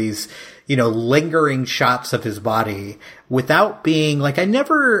get all these, lingering shots of his body without being, like, I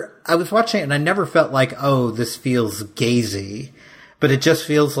was watching it and I never felt like, oh, this feels gazy, but it just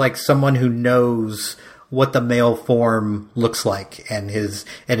feels like someone who knows what the male form looks like and is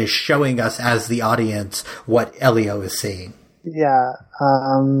showing us as the audience what Elio is seeing. Yeah.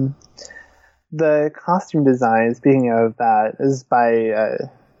 The costume design, speaking of that, is by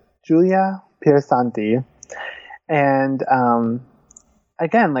Giulia Piersanti. And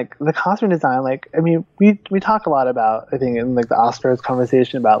again, like the costume design, like, I mean, we talk a lot about, I think, in like the Oscars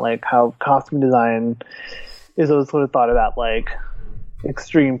conversation about like how costume design is always sort of thought about like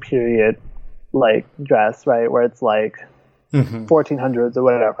extreme period like dress, right, where it's like 1400s or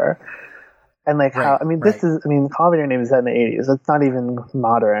whatever, and like how this is, Call Me by Your Name is set in the 80s. It's not even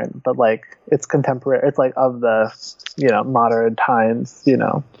modern, but like it's contemporary. It's like of the modern times. You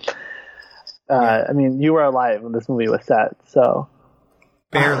were alive when this movie was set, so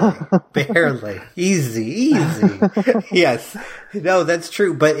barely easy. Yes, no, that's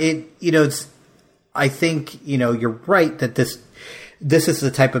true. But it's. I think you're right that this is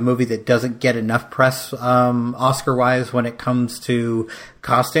the type of movie that doesn't get enough press, Oscar-wise, when it comes to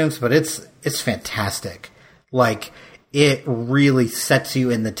costumes, but it's fantastic. Like, it really sets you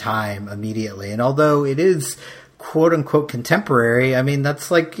in the time immediately. And although it is quote-unquote contemporary, I mean,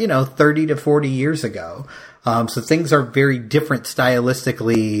 that's like, 30 to 40 years ago. So things are very different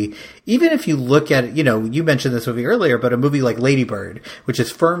stylistically. Even if you look at, you mentioned this movie earlier, but a movie like Lady Bird, which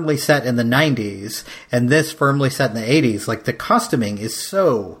is firmly set in the 90s, and this firmly set in the 80s, like the costuming is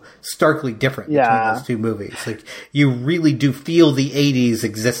so starkly different between those two movies. Like, you really do feel the 80s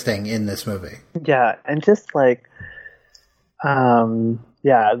existing in this movie. Yeah, and just like, like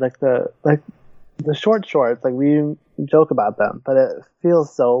the short shorts, like we joke about them, but it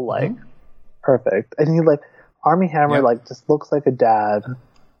feels so like perfect. And he like Armie Hammer like just looks like a dad.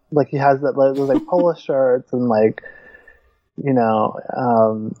 Like he has that those like polo shirts and like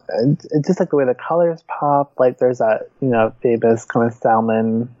and it's just like the way the colors pop. Like there's that famous kind of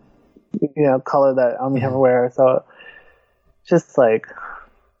salmon color that Armie Hammer wears. So just like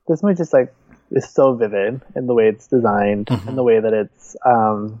this movie just like is so vivid in the way it's designed and the way that it's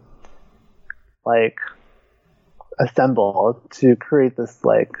like assembled to create this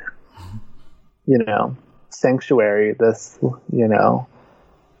like sanctuary, this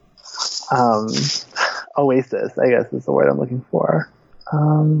oasis, I guess is the word I'm looking for.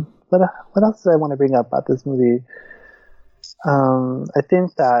 What else did I want to bring up about this movie? I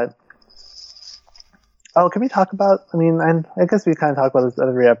think that can we talk about, I guess we kind of talk about this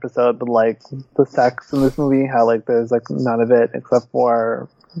every episode, but like the sex in this movie, how like there's like none of it except for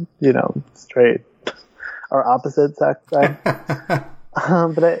straight or opposite sex, right?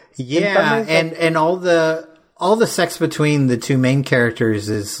 And all the sex between the two main characters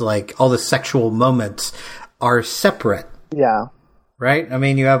is like all the sexual moments are separate. Yeah. Right?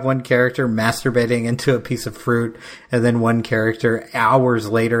 You have one character masturbating into a piece of fruit, and then one character hours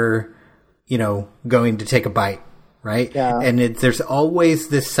later, going to take a bite. Right? Yeah. And there's always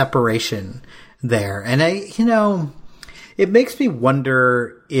this separation there. And it makes me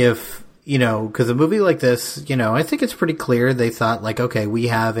wonder if, because a movie like this, I think it's pretty clear they thought like, okay, we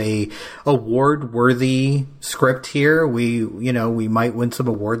have a award-worthy script here. We might win some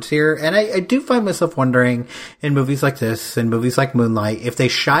awards here. And I do find myself wondering in movies like this, in movies like Moonlight, if they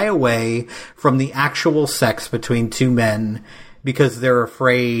shy away from the actual sex between two men because they're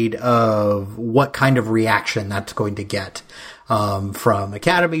afraid of what kind of reaction that's going to get. From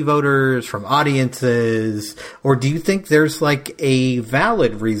Academy voters, from audiences, or do you think there's like a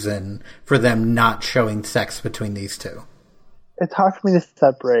valid reason for them not showing sex between these two? It's hard for me to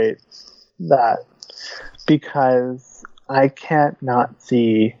separate that because I can't not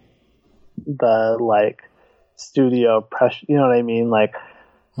see the like studio pressure, you know what I mean? Like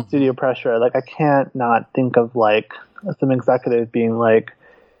studio pressure. Like I can't not think of like some executives being like,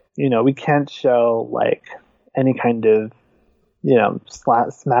 we can't show like any kind of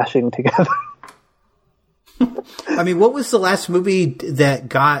smashing together. What was the last movie that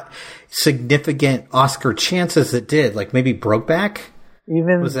got significant Oscar chances that did? Like maybe Brokeback?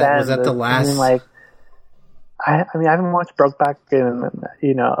 even was then, that the last? I mean, like, I haven't watched Brokeback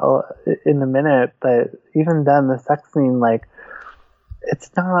in a minute, but even then, the sex scene, like, it's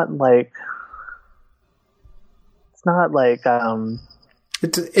not like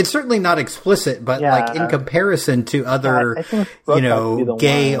It's certainly not explicit, but like in comparison to other,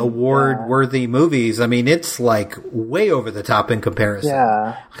 gay award-worthy movies, I mean, it's like way over the top in comparison.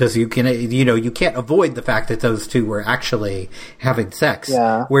 Yeah. Because you can't avoid the fact that those two were actually having sex.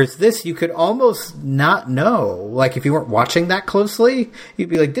 Yeah. Whereas this, you could almost not know. Like if you weren't watching that closely, you'd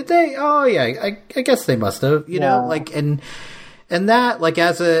be like, did they? Oh yeah, I guess they must have, And that, like,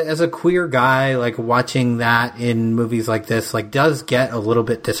 as a queer guy, like, watching that in movies like this, like, does get a little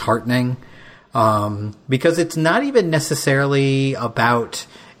bit disheartening. Because it's not even necessarily about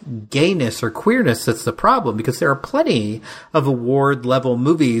gayness or queerness that's the problem, because there are plenty of award-level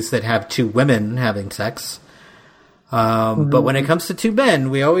movies that have two women having sex. But when it comes to two men,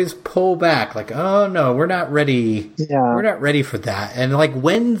 we always pull back, like, oh, no, we're not ready. Yeah. We're not ready for that. And, like,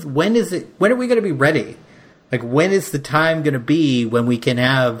 when are we going to be ready? Like, when is the time going to be when we can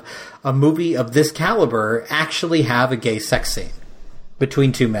have a movie of this caliber actually have a gay sex scene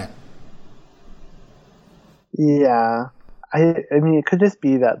between two men? Yeah. I mean, it could just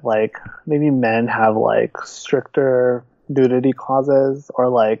be that, like, maybe men have, like, stricter nudity clauses or,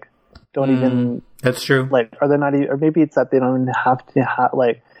 like, don't even... That's true. Like, or they're not even... Or maybe it's that they don't even have to,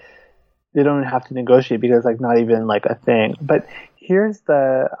 they don't have to negotiate because, like, not even, like, a thing. But here's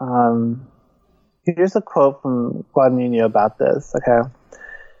Here's a quote from Guadagnino about this, okay?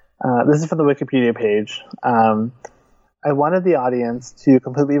 This is from the Wikipedia page. I wanted the audience to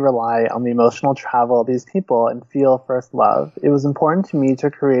completely rely on the emotional travel of these people and feel first love. It was important to me to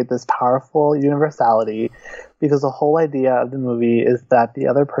create this powerful universality because the whole idea of the movie is that the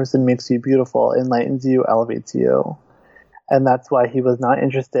other person makes you beautiful, enlightens you, elevates you. And that's why he was not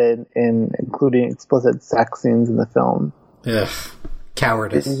interested in including explicit sex scenes in the film. Ugh.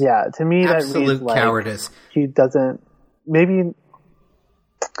 Cowardice. Yeah, to me absolute that reads like cowardice. He doesn't. Maybe,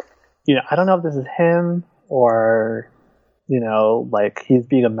 I don't know if this is him or, like he's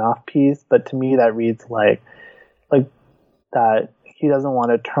being a mouthpiece. But to me, that reads like that he doesn't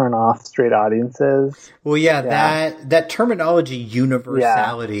want to turn off straight audiences. Well, that terminology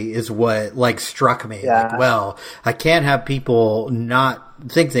universality is what like struck me. Yeah. Like, well, I can't have people not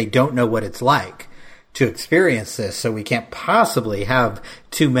think they don't know what it's like to experience this, so we can't possibly have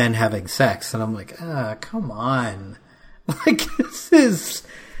two men having sex. And I'm like, come on. Like, it's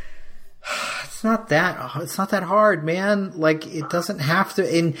not that hard, man. Like, it doesn't have to,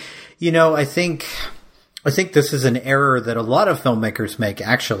 and, I think this is an error that a lot of filmmakers make,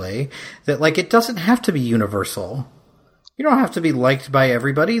 actually, that, like, it doesn't have to be universal. You don't have to be liked by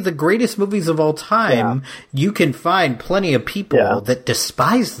everybody. The greatest movies of all time, you can find plenty of people that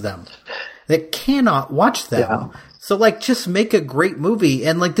despise them, that cannot watch them. Yeah. So, like, just make a great movie.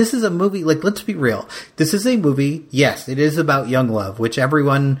 And, like, this is a movie, like, let's be real. This is a movie, yes, it is about young love, which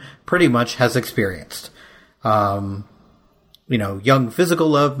everyone pretty much has experienced. Young physical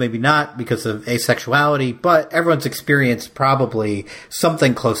love, maybe not because of asexuality, but everyone's experienced probably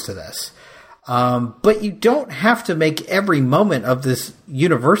something close to this. But you don't have to make every moment of this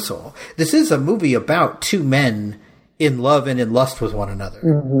universal. This is a movie about two men in love and in lust with one another.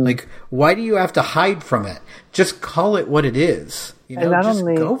 Mm-hmm. Like, why do you have to hide from it? Just call it what it is.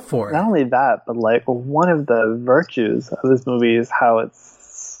 Go for it. Not only that, but like one of the virtues of this movie is how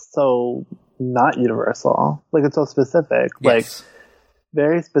it's so not universal. Like, it's so specific. Yes. Like,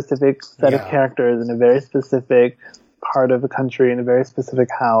 very specific set of characters in a very specific part of the country in a very specific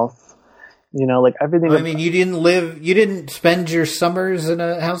house. Like everything. Well, I mean, you didn't spend your summers in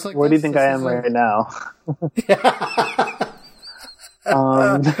a house like this? Where do you think I am right now?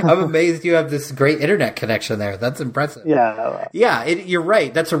 I'm amazed you have this great internet connection there. That's impressive. Yeah. Yeah, you're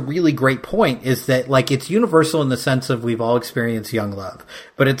right. That's a really great point, is that, like, it's universal in the sense of we've all experienced young love.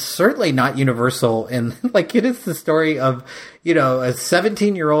 But it's certainly not universal in, like, it is the story of, a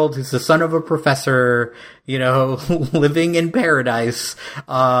 17-year-old who's the son of a professor, living in paradise,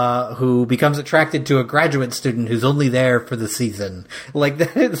 who becomes attracted to a graduate student who's only there for the season. Like,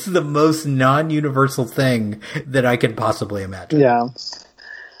 that is the most non-universal thing that I could possibly imagine. Yeah.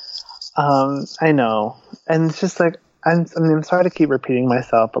 I know. And it's just like, I'm sorry to keep repeating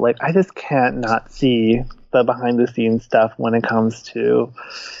myself, but like, I just can't not see the behind the scenes stuff when it comes to,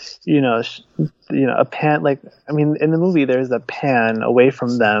 a pan, like, I mean, in the movie, there's a pan away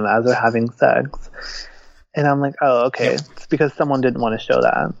from them as they're having sex. And I'm like, oh, okay. Yep. It's because someone didn't want to show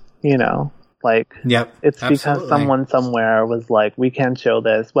that, like, it's absolutely. Because someone somewhere was like, we can't show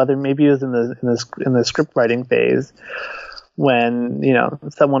this, whether maybe it was in the script writing phase, when,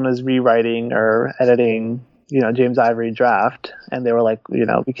 someone was rewriting or editing, James Ivory draft, and they were like,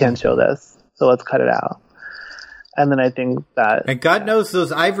 we can't show this, so let's cut it out. And then I think that... And God knows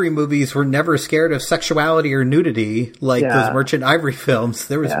those Ivory movies were never scared of sexuality or nudity like those Merchant Ivory films.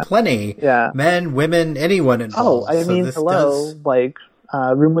 There was plenty. Yeah. Men, women, anyone involved. Oh, I mean, hello, like,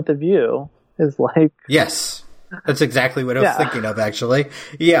 Room with a View is like... Yes. That's exactly what I was thinking of, actually.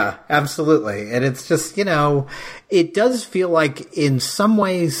 Yeah, absolutely. And it's just, it does feel like in some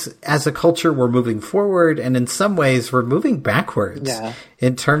ways, as a culture, we're moving forward, and in some ways, we're moving backwards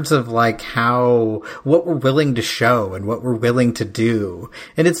in terms of like what we're willing to show and what we're willing to do.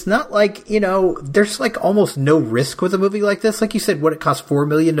 And it's not like, there's like almost no risk with a movie like this. Like you said, what it cost $4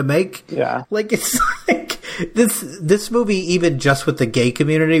 million to make? Yeah. Like, it's like, this movie, even just with the gay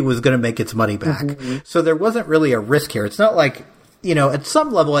community, was going to make its money back. Mm-hmm. So there wasn't really a risk here. It's not like, at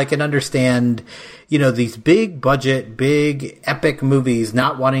some level I can understand, these big budget, big epic movies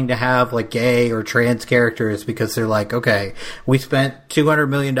not wanting to have like gay or trans characters because they're like, okay, we spent $200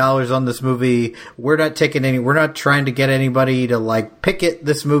 million on this movie. We're not trying to get anybody to like picket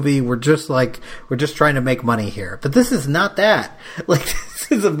this movie. We're just trying to make money here. But this is not that. Like,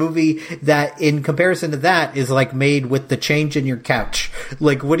 this is a movie that in comparison to that is like made with the change in your couch.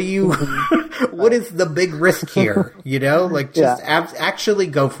 Like, what is the big risk here? Like just actually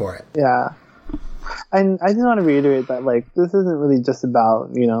go for it. Yeah. And I just want to reiterate that, like, this isn't really just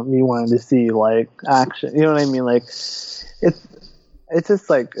about, me wanting to see, like, action. You know what I mean? Like, it's just,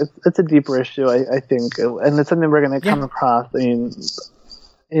 like, it's a deeper issue, I think. And it's something we're going to come across, I mean,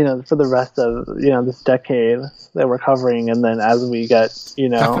 for the rest of, this decade that we're covering. And then as we get,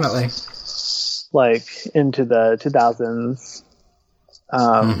 definitely, like, into the 2000s,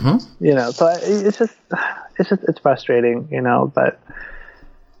 so it's frustrating, but...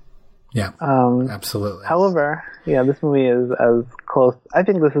 Yeah, absolutely. However, this movie is as close. I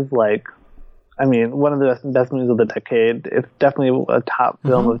think this is like, one of the best movies of the decade. It's definitely a top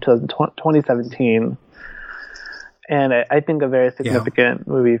film of 2017. And I think a very significant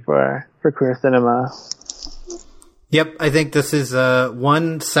movie for queer cinema. Yep, I think this is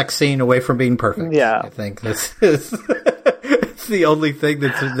one sex scene away from being perfect. Yeah. I think this is it's the only thing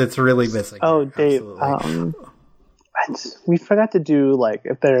that's really missing. Oh, Dave, we forgot to do, like,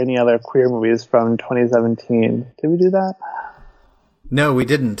 if there are any other queer movies from 2017. Did we do that? No, we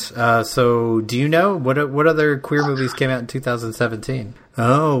didn't. So, do you know what other queer movies came out in 2017?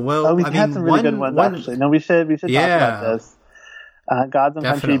 Oh, well, we had some really good ones, actually. No, we should talk about this. God's Own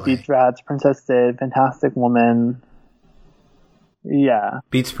Country, Beach Rats, Princess Sid, Fantastic Woman. Yeah.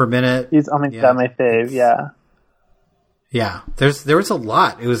 Beats Per Minute. That's my fave, Yeah. There was a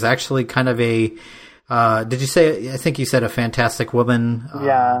lot. It was actually kind of a... did you say? I think you said A Fantastic Woman.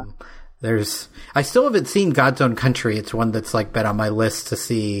 Yeah. I still haven't seen God's Own Country. It's one that's like been on my list to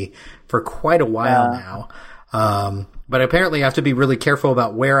see for quite a while now. But apparently I have to be really careful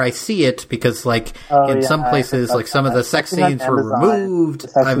about where I see it because, like, in some places, like some of the sex scenes were removed.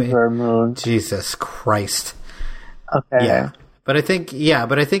 Were removed. Jesus Christ. Okay. Yeah. But I think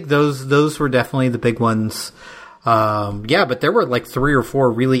those were definitely the big ones. But there were like 3 or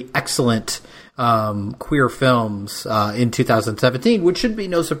 4 really excellent queer films in 2017, which should be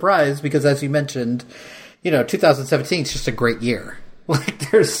no surprise because, as you mentioned, 2017 is just a great year. Like,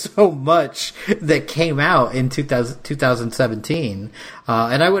 there's so much that came out in 2017,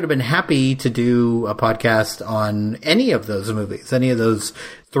 and I would have been happy to do a podcast on any of those movies, any of those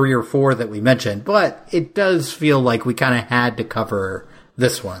 3 or 4 that we mentioned. But it does feel like we kind of had to cover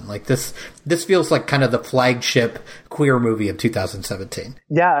this one. Like, this feels like kind of the flagship queer movie of 2017.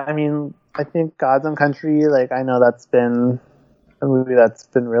 Yeah, I think God's Own Country, like, I know that's been a movie that's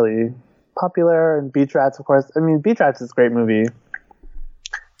been really popular, and Beach Rats, of course. Beach Rats is a great movie.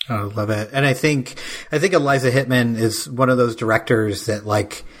 Oh, I love it. And I think Eliza Hittman is one of those directors that,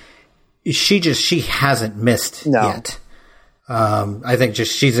 like, she hasn't missed yet. I think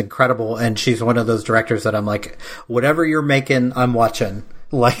she's incredible, and she's one of those directors that I'm like, whatever you're making, I'm watching.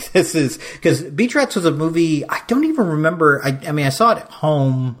 Like, this is, because Beach Rats was a movie, I don't even remember, I saw it at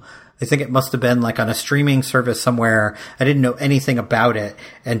home. I think it must have been like on a streaming service somewhere. I didn't know anything about it,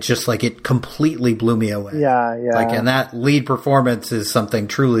 and just like it completely blew me away. Yeah. Like, and that lead performance is something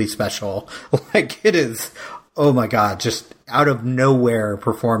truly special. Like, it is, oh my God, just out of nowhere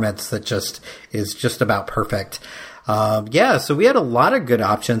performance that just is just about perfect. So we had a lot of good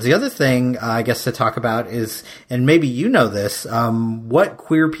options. The other thing, I guess, to talk about is, and maybe you know this, what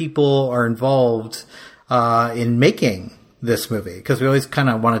queer people are involved in making this movie, because we always kind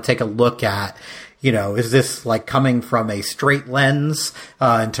of want to take a look at, is this like coming from a straight lens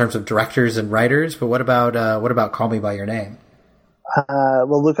in terms of directors and writers? But what about Call Me by Your Name?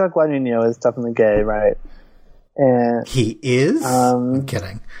 Well, Luca Guadagnino is definitely gay, right? And he is? I'm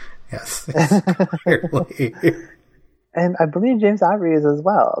kidding. Yes. Clearly. And I believe James Ivory is as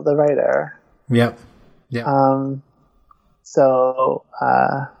well, the writer. Yep. So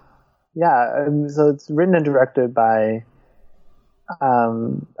it's written and directed by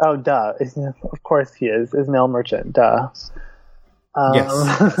of course he is Ismail Merchant, duh.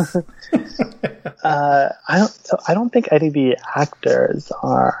 Yes. I don't think any of the actors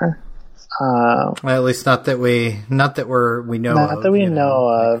are. Well, at least not that we know of. Not that we know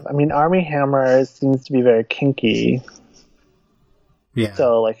of. I mean, Armie Hammer seems to be very kinky. Yeah.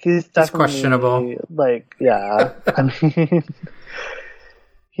 So, like, he's definitely questionable. Like, yeah. I mean,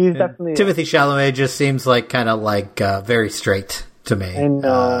 he's definitely. Timothée Chalamet just seems like kind of like very straight to me. I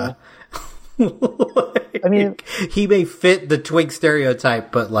know. I mean, he may fit the twink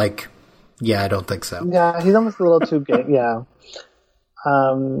stereotype, but like, yeah, I don't think so. Yeah, he's almost a little too gay. Yeah.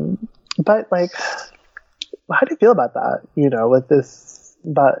 But like, how do you feel about that? With this,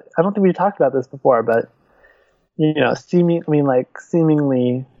 but I don't think we talked about this before, but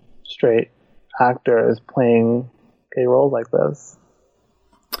seemingly straight actors playing gay roles like this.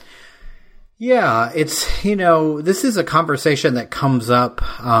 Yeah, it's, this is a conversation that comes up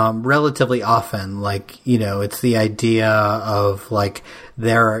relatively often. Like, it's the idea of like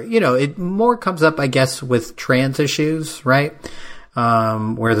it more comes up, I guess, with trans issues, right?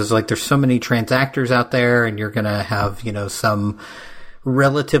 Where there's so many trans actors out there, and you're going to have, some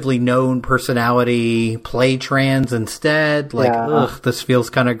relatively known personality play trans instead. Like, ugh, this feels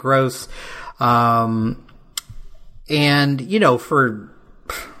kind of gross. And,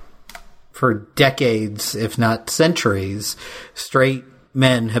 for decades, if not centuries, straight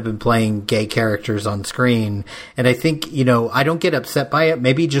men have been playing gay characters on screen. And I think, I don't get upset by it,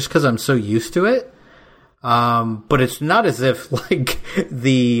 maybe just because I'm so used to it. But it's not as if like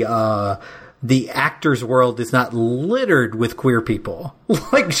the actors world is not littered with queer people.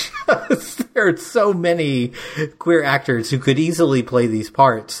 Like, there are so many queer actors who could easily play these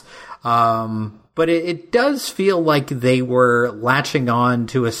parts. But it does feel like they were latching on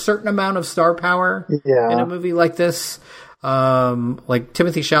to a certain amount of star power in a movie like this. Like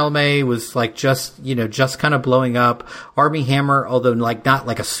Timothée Chalamet was like just kind of blowing up. Armie Hammer, although like not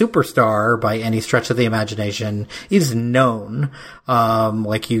like a superstar by any stretch of the imagination, is known.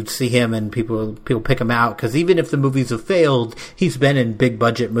 Like you'd see him and people pick him out because even if the movies have failed, he's been in big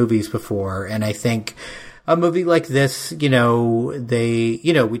budget movies before. And I think a movie like this, we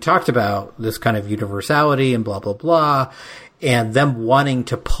talked about this kind of universality and blah, blah, blah. And them wanting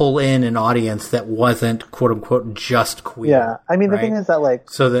to pull in an audience that wasn't, quote unquote, just queer. Yeah. I mean, right? The thing is that, like,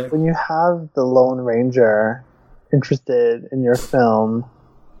 when you have the Lone Ranger interested in your film,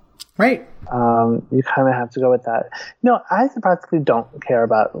 right? You kind of have to go with that. I surprisingly don't care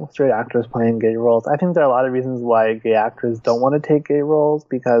about straight actors playing gay roles. I think there are a lot of reasons why gay actors don't want to take gay roles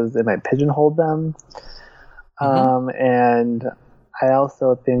because it might pigeonhole them. And I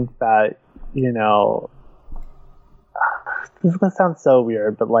also think that, this is going to sound so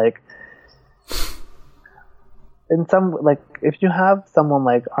weird, but like, if you have someone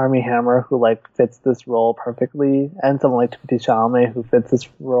like Armie Hammer who like fits this role perfectly, and someone like Timothée Chalamet who fits this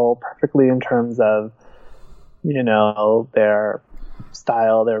role perfectly in terms of, their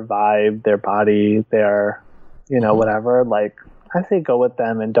style, their vibe, their body, their, whatever, like, I say go with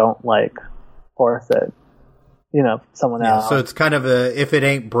them and don't like force it. Someone else. So it's kind of a if it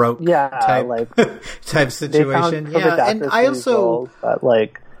ain't broke type situation. Yeah, and I also roles, but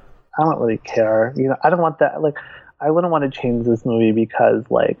like I don't really care. I don't want that. Like I wouldn't want to change this movie because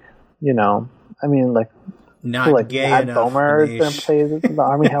like I mean like not like gay Matt enough. Bomer is going to play the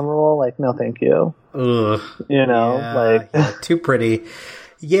Armie Hammer role. Like no, thank you. Ugh. Too pretty.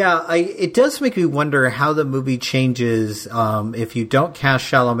 Yeah, it does make me wonder how the movie changes if you don't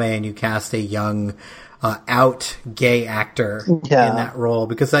cast Chalamet and you cast a young out gay actor in that role,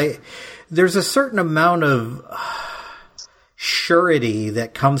 because there's a certain amount of surety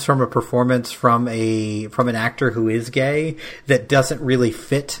that comes from a performance from an actor who is gay that doesn't really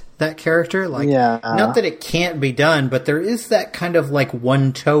fit that character. Like, not that it can't be done, but there is that kind of like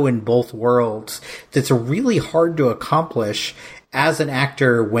one toe in both worlds that's really hard to accomplish as an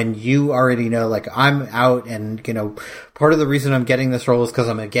actor when you already know, like, I'm out and, part of the reason I'm getting this role is because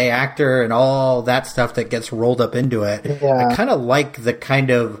I'm a gay actor and all that stuff that gets rolled up into it. Yeah. I kind of like the kind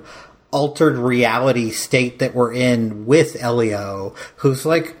of altered reality state that we're in with Elio, who's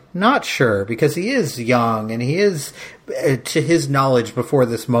like not sure because he is young and he is, to his knowledge before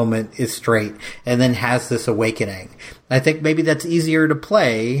this moment, is straight, and then has this awakening. I think maybe that's easier to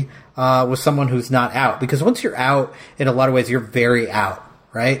play with someone who's not out, because once you're out, in a lot of ways, you're very out,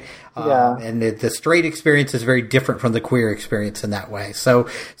 right? Yeah. And the straight experience is very different from the queer experience in that way. So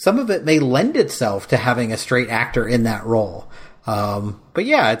some of it may lend itself to having a straight actor in that role. But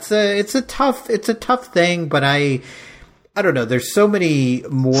yeah, it's a tough thing, but I don't know. There's so many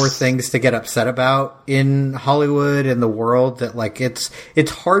more things to get upset about in Hollywood and the world that, like, it's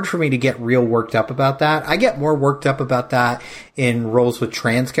hard for me to get real worked up about that. I get more worked up about that in roles with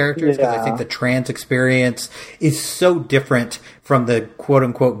trans characters, because I think the trans experience is so different from the quote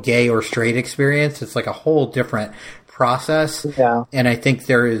unquote gay or straight experience. It's like a whole different process. Yeah. And I think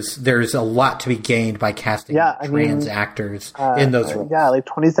there's a lot to be gained by casting trans actors in those roles. Yeah, like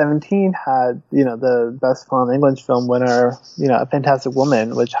 2017 had, the Best Foreign Language Film winner, A Fantastic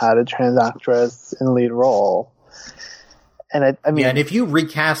Woman, which had a trans actress in the lead role. And I mean, and if you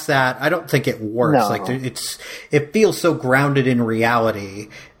recast that, I don't think it works. No. Like it feels so grounded in reality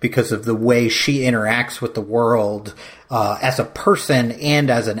because of the way she interacts with the world as a person and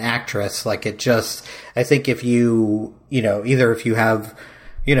as an actress. Like I think if you, either if you have,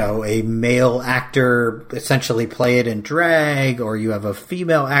 a male actor essentially play it in drag, or you have a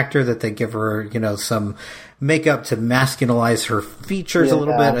female actor that they give her, some makeup to masculinize her features a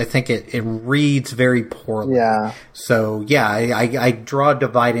little bit, I think it reads very poorly. Yeah. So, yeah, I draw a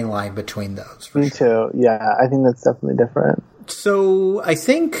dividing line between those. Me too. Yeah, I think that's definitely different. So I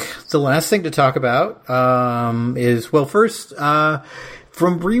think the last thing to talk about is, well, first,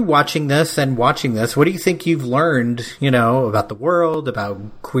 from rewatching this and watching this, what do you think you've learned, about the world,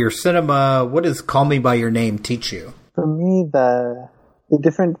 about queer cinema? What does Call Me By Your Name teach you? For me, the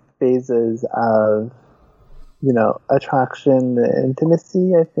different phases of, attraction and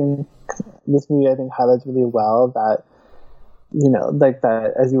intimacy, I think this movie, highlights really well that, like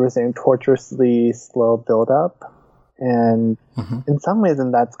that, as you were saying, tortuously slow build-up. And in some ways,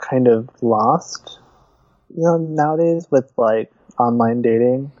 and that's kind of lost, nowadays with, like, online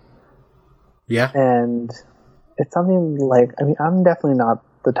dating. Yeah. And it's something like, I mean, I'm definitely not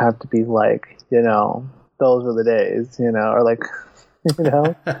the type to be like, those were the days, or like,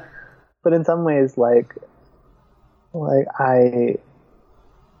 but in some ways, like I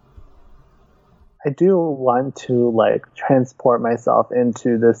do want to, like, transport myself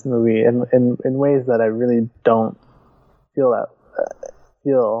into this movie in ways that I really don't feel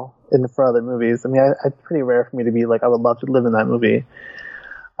in for other movies. I mean, it's pretty rare for me to be like, I would love to live in that movie.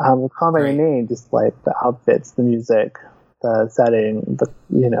 With Call Me By Your Name, just like the outfits, the music, the setting,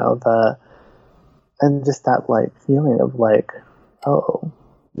 and just that, like, feeling of like, oh,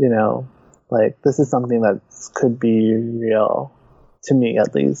 like this is something that could be real to me,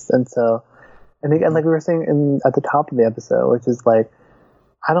 at least. And so, and again, like we were saying at the top of the episode, which is like,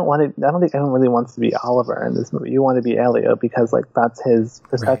 I don't think anyone really wants to be Oliver in this movie. You want to be Elio because, like, that's his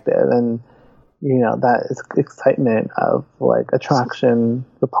perspective. Right. And, that is excitement of, like, attraction,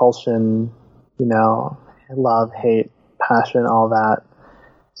 repulsion, love, hate, passion, all that.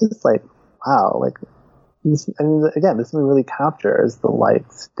 It's like, wow, like, again, this movie really captures the, like,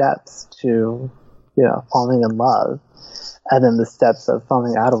 steps to, falling in love, and then the steps of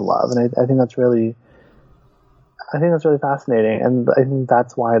falling out of love. And I think that's really fascinating, and I think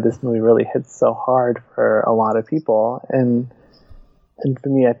that's why this movie really hits so hard for a lot of people. And for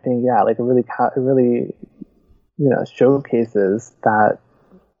me, I think, like it really showcases that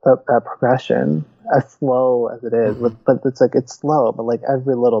progression, as slow as it is. But it's slow, but like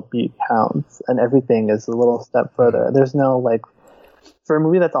every little beat counts, and everything is a little step further. There's no, like, for a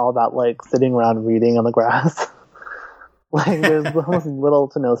movie that's all about, like, sitting around reading on the grass, like there's almost little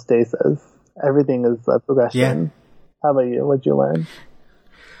to no stasis. Everything is a progression. Yeah. How about you? What'd you learn?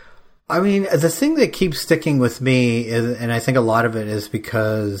 I mean, the thing that keeps sticking with me is, and I think a lot of it is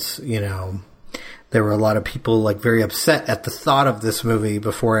because, there were a lot of people, like, very upset at the thought of this movie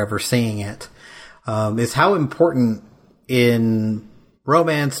before ever seeing it, is how important in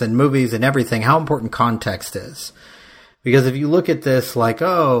romance and movies and everything, how important context is. Because if you look at this like,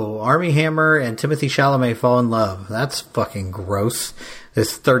 oh, Armie Hammer and Timothée Chalamet fall in love, that's fucking gross.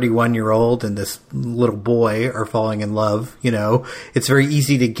 This 31-year-old and this little boy are falling in love, It's very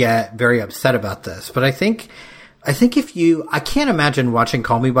easy to get very upset about this. But I think I can't imagine watching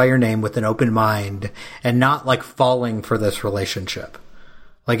Call Me By Your Name with an open mind and not, like, falling for this relationship.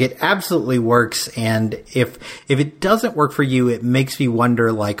 Like, it absolutely works, and if it doesn't work for you, it makes me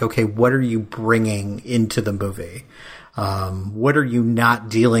wonder, like, okay, what are you bringing into the movie? What are you not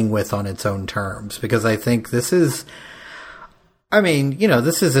dealing with on its own terms? Because I think this is,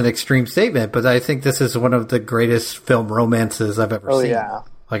 this is an extreme statement, but I think this is one of the greatest film romances I've ever seen. Yeah.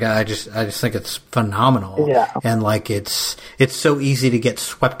 Like, I just think it's phenomenal. Yeah. And like, it's so easy to get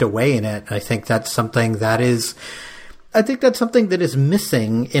swept away in it. I think that's something that is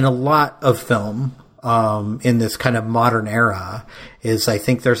missing in a lot of film, in this kind of modern era. Is I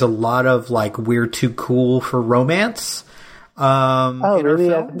think there's a lot of like, we're too cool for romance.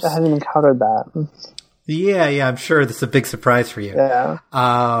 Really? I haven't encountered that. Yeah, I'm sure this is a big surprise for you. Yeah.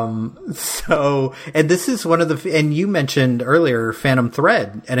 And this is one of and you mentioned earlier Phantom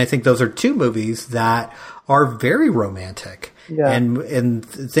Thread, and I think those are two movies that are very romantic. Yeah. And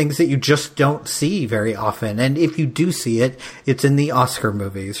things that you just don't see very often. And if you do see it, it's in the Oscar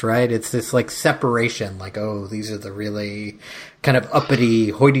movies, right? It's this like separation, like, oh, these are the really kind of uppity,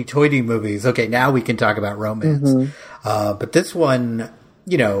 hoity-toity movies. Okay, now we can talk about romance. Mm-hmm. But this one,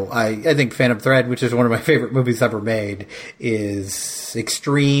 I think Phantom Thread, which is one of my favorite movies ever made, is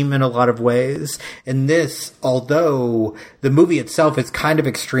extreme in a lot of ways. And this, although the movie itself is kind of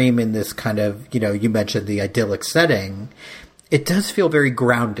extreme in this kind of, you mentioned the idyllic setting, it does feel very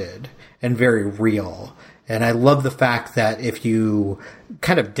grounded and very real. And I love the fact that if you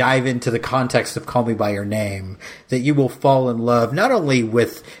kind of dive into the context of Call Me By Your Name, that you will fall in love not only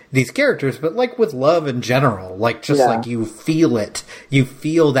with these characters, but like with love in general. Like, just like you feel it. You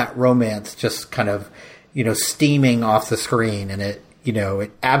feel that romance just kind of, steaming off the screen. And it,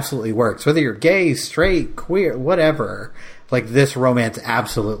 it absolutely works. Whether you're gay, straight, queer, whatever, like this romance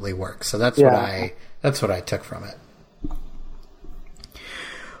absolutely works. So that's what I took from it.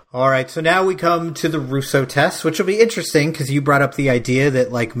 All right, so now we come to the Russo test, which will be interesting because you brought up the idea that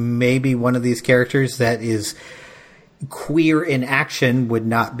like maybe one of these characters that is queer in action would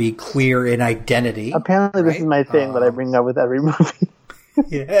not be queer in identity. Apparently, this is my thing that I bring up with every movie.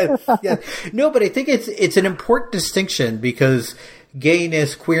 Yeah. No, but I think it's an important distinction because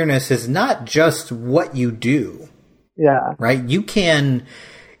gayness, queerness is not just what you do. Yeah. Right? You can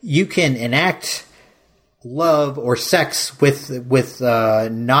enact love or sex with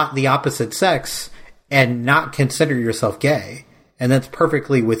not the opposite sex and not consider yourself gay. And that's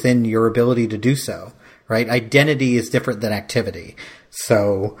perfectly within your ability to do so, right? Identity is different than activity.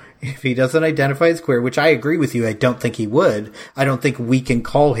 So if he doesn't identify as queer, which I agree with you, I don't think he would. I don't think we can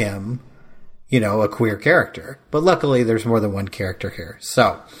call him, a queer character. But luckily there's more than one character here.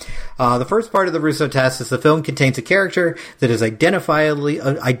 So the first part of the Russo test is the film contains a character that is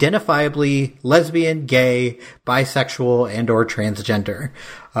identifiably lesbian, gay, bisexual, and or transgender.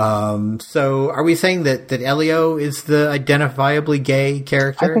 So are we saying that Elio is the identifiably gay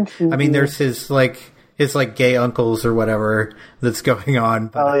character? There's his gay uncles or whatever that's going on.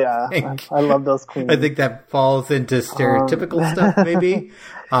 But I love those queens. I think that falls into stereotypical stuff, maybe.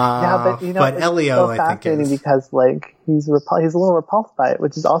 But Elio, so I think, is because like he's a little repulsed by it,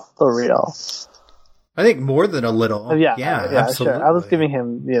 which is also real. I think more than a little. Yeah, absolutely. Sure. I was giving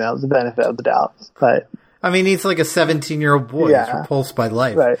him, the benefit of the doubt, but he's like a 17-year-old boy. He's repulsed by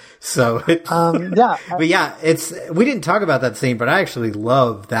life. Right. So, we didn't talk about that scene, but I actually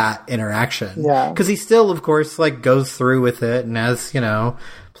love that interaction. Yeah. Because he still, of course, like goes through with it and has,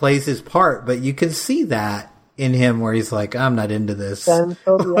 plays his part, but you can see that in him where he's like, I'm not into this.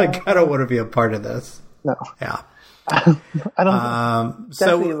 Like, I don't want to be a part of this. No. Yeah. I don't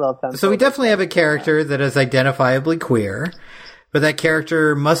so we definitely have a character that is identifiably queer, but that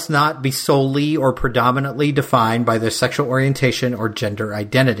character must not be solely or predominantly defined by their sexual orientation or gender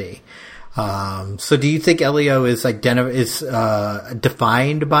identity. So do you think Elio is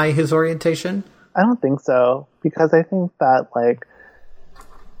defined by his orientation? I don't think so, because I think that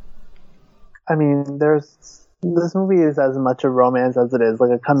this movie is as much a romance as it is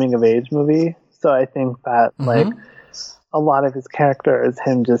like a coming of age movie. So I think that a lot of his character is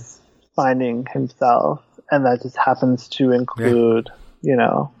him just finding himself, and that just happens to include,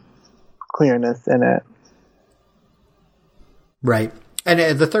 queerness in it. Right.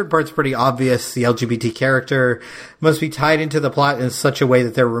 And the third part's pretty obvious. The LGBT character must be tied into the plot in such a way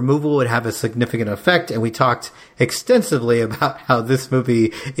that their removal would have a significant effect. And we talked extensively about how this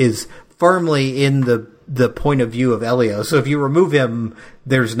movie is firmly in the point of view of Elio. So if you remove him,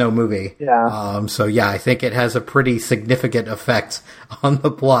 there's no movie. Yeah. I think it has a pretty significant effect on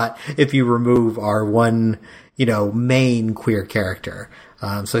the plot if you remove our one, main queer character.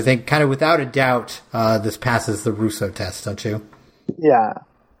 So I think kind of without a doubt, this passes the Russo test, don't you? Yeah.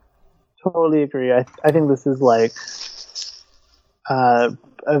 Totally agree. I think this is a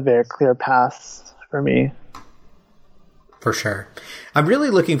very clear pass for me. For sure. I'm really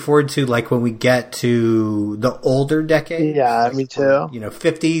looking forward to, like, when we get to the older decades. Yeah, me too. 50s and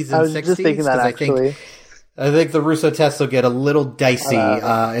 60s. I was just thinking that, actually. I think the Russo tests will get a little dicey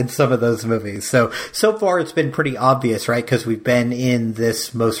in some of those movies. So far it's been pretty obvious, right? Because we've been in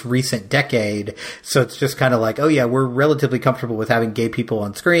this most recent decade. So it's just kind of like, oh yeah, we're relatively comfortable with having gay people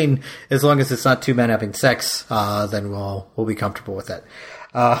on screen. As long as it's not two men having sex, then we'll be comfortable with it.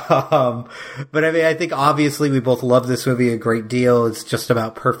 But I mean, I think obviously we both love this movie a great deal. It's just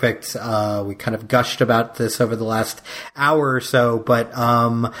about perfect. We kind of gushed about this over the last hour or so. But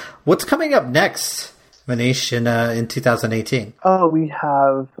what's coming up next, Manish, in 2018? Oh, we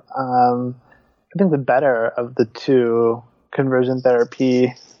have, I think, the better of the two conversion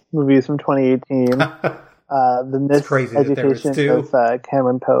therapy movies from 2018. The Miseducation with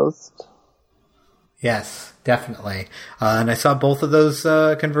Cameron Post. Yes, definitely. And I saw both of those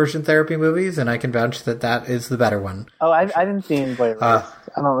conversion therapy movies, and I can vouch that is the better one. Oh, I didn't see Boy Race. I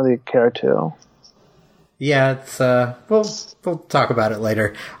don't really care to. Yeah, it's we'll talk about it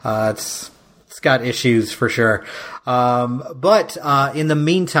later. It's got issues for sure. But in the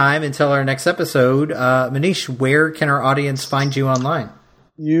meantime, until our next episode, Manish, where can our audience find you online?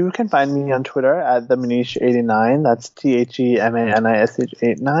 You can find me on Twitter at themanish89. That's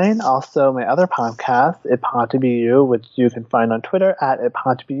TheManish89. Also, my other podcast, It Ought to Be You, which you can find on Twitter at It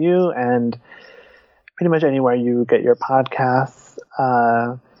Ought to Be You, and pretty much anywhere you get your podcasts.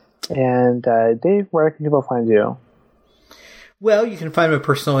 And Dave, where can people find you? Well, you can find my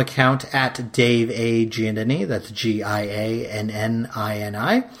personal account at Dave A. Giannini. That's Giannini.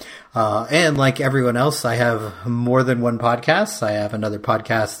 And like everyone else, I have more than one podcast. I have another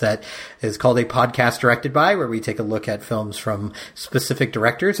podcast that is called A Podcast Directed By, where we take a look at films from specific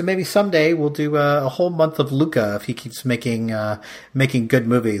directors. And maybe someday we'll do a whole month of Luca if he keeps making good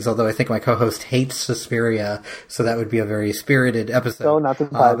movies. Although I think my co-host hates Suspiria, so that would be a very spirited episode. No, not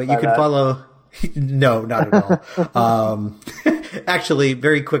surprised but you can follow... No, not at all. Actually,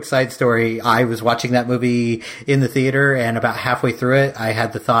 very quick side story. I was watching that movie in the theater, and about halfway through it, I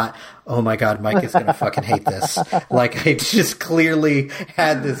had the thought, oh my God, Mike is going to fucking hate this. Like, I just clearly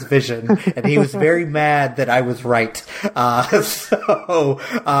had this vision, and he was very mad that I was right. So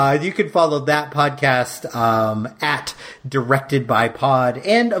you can follow that podcast at Directed by Pod.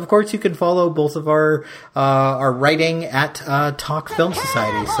 And, of course, you can follow both of our writing at Talk Film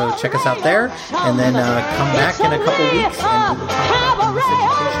Society. So check us out there, and then come back in a couple weeks, and we will talk about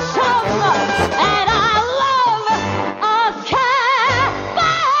Miseducation.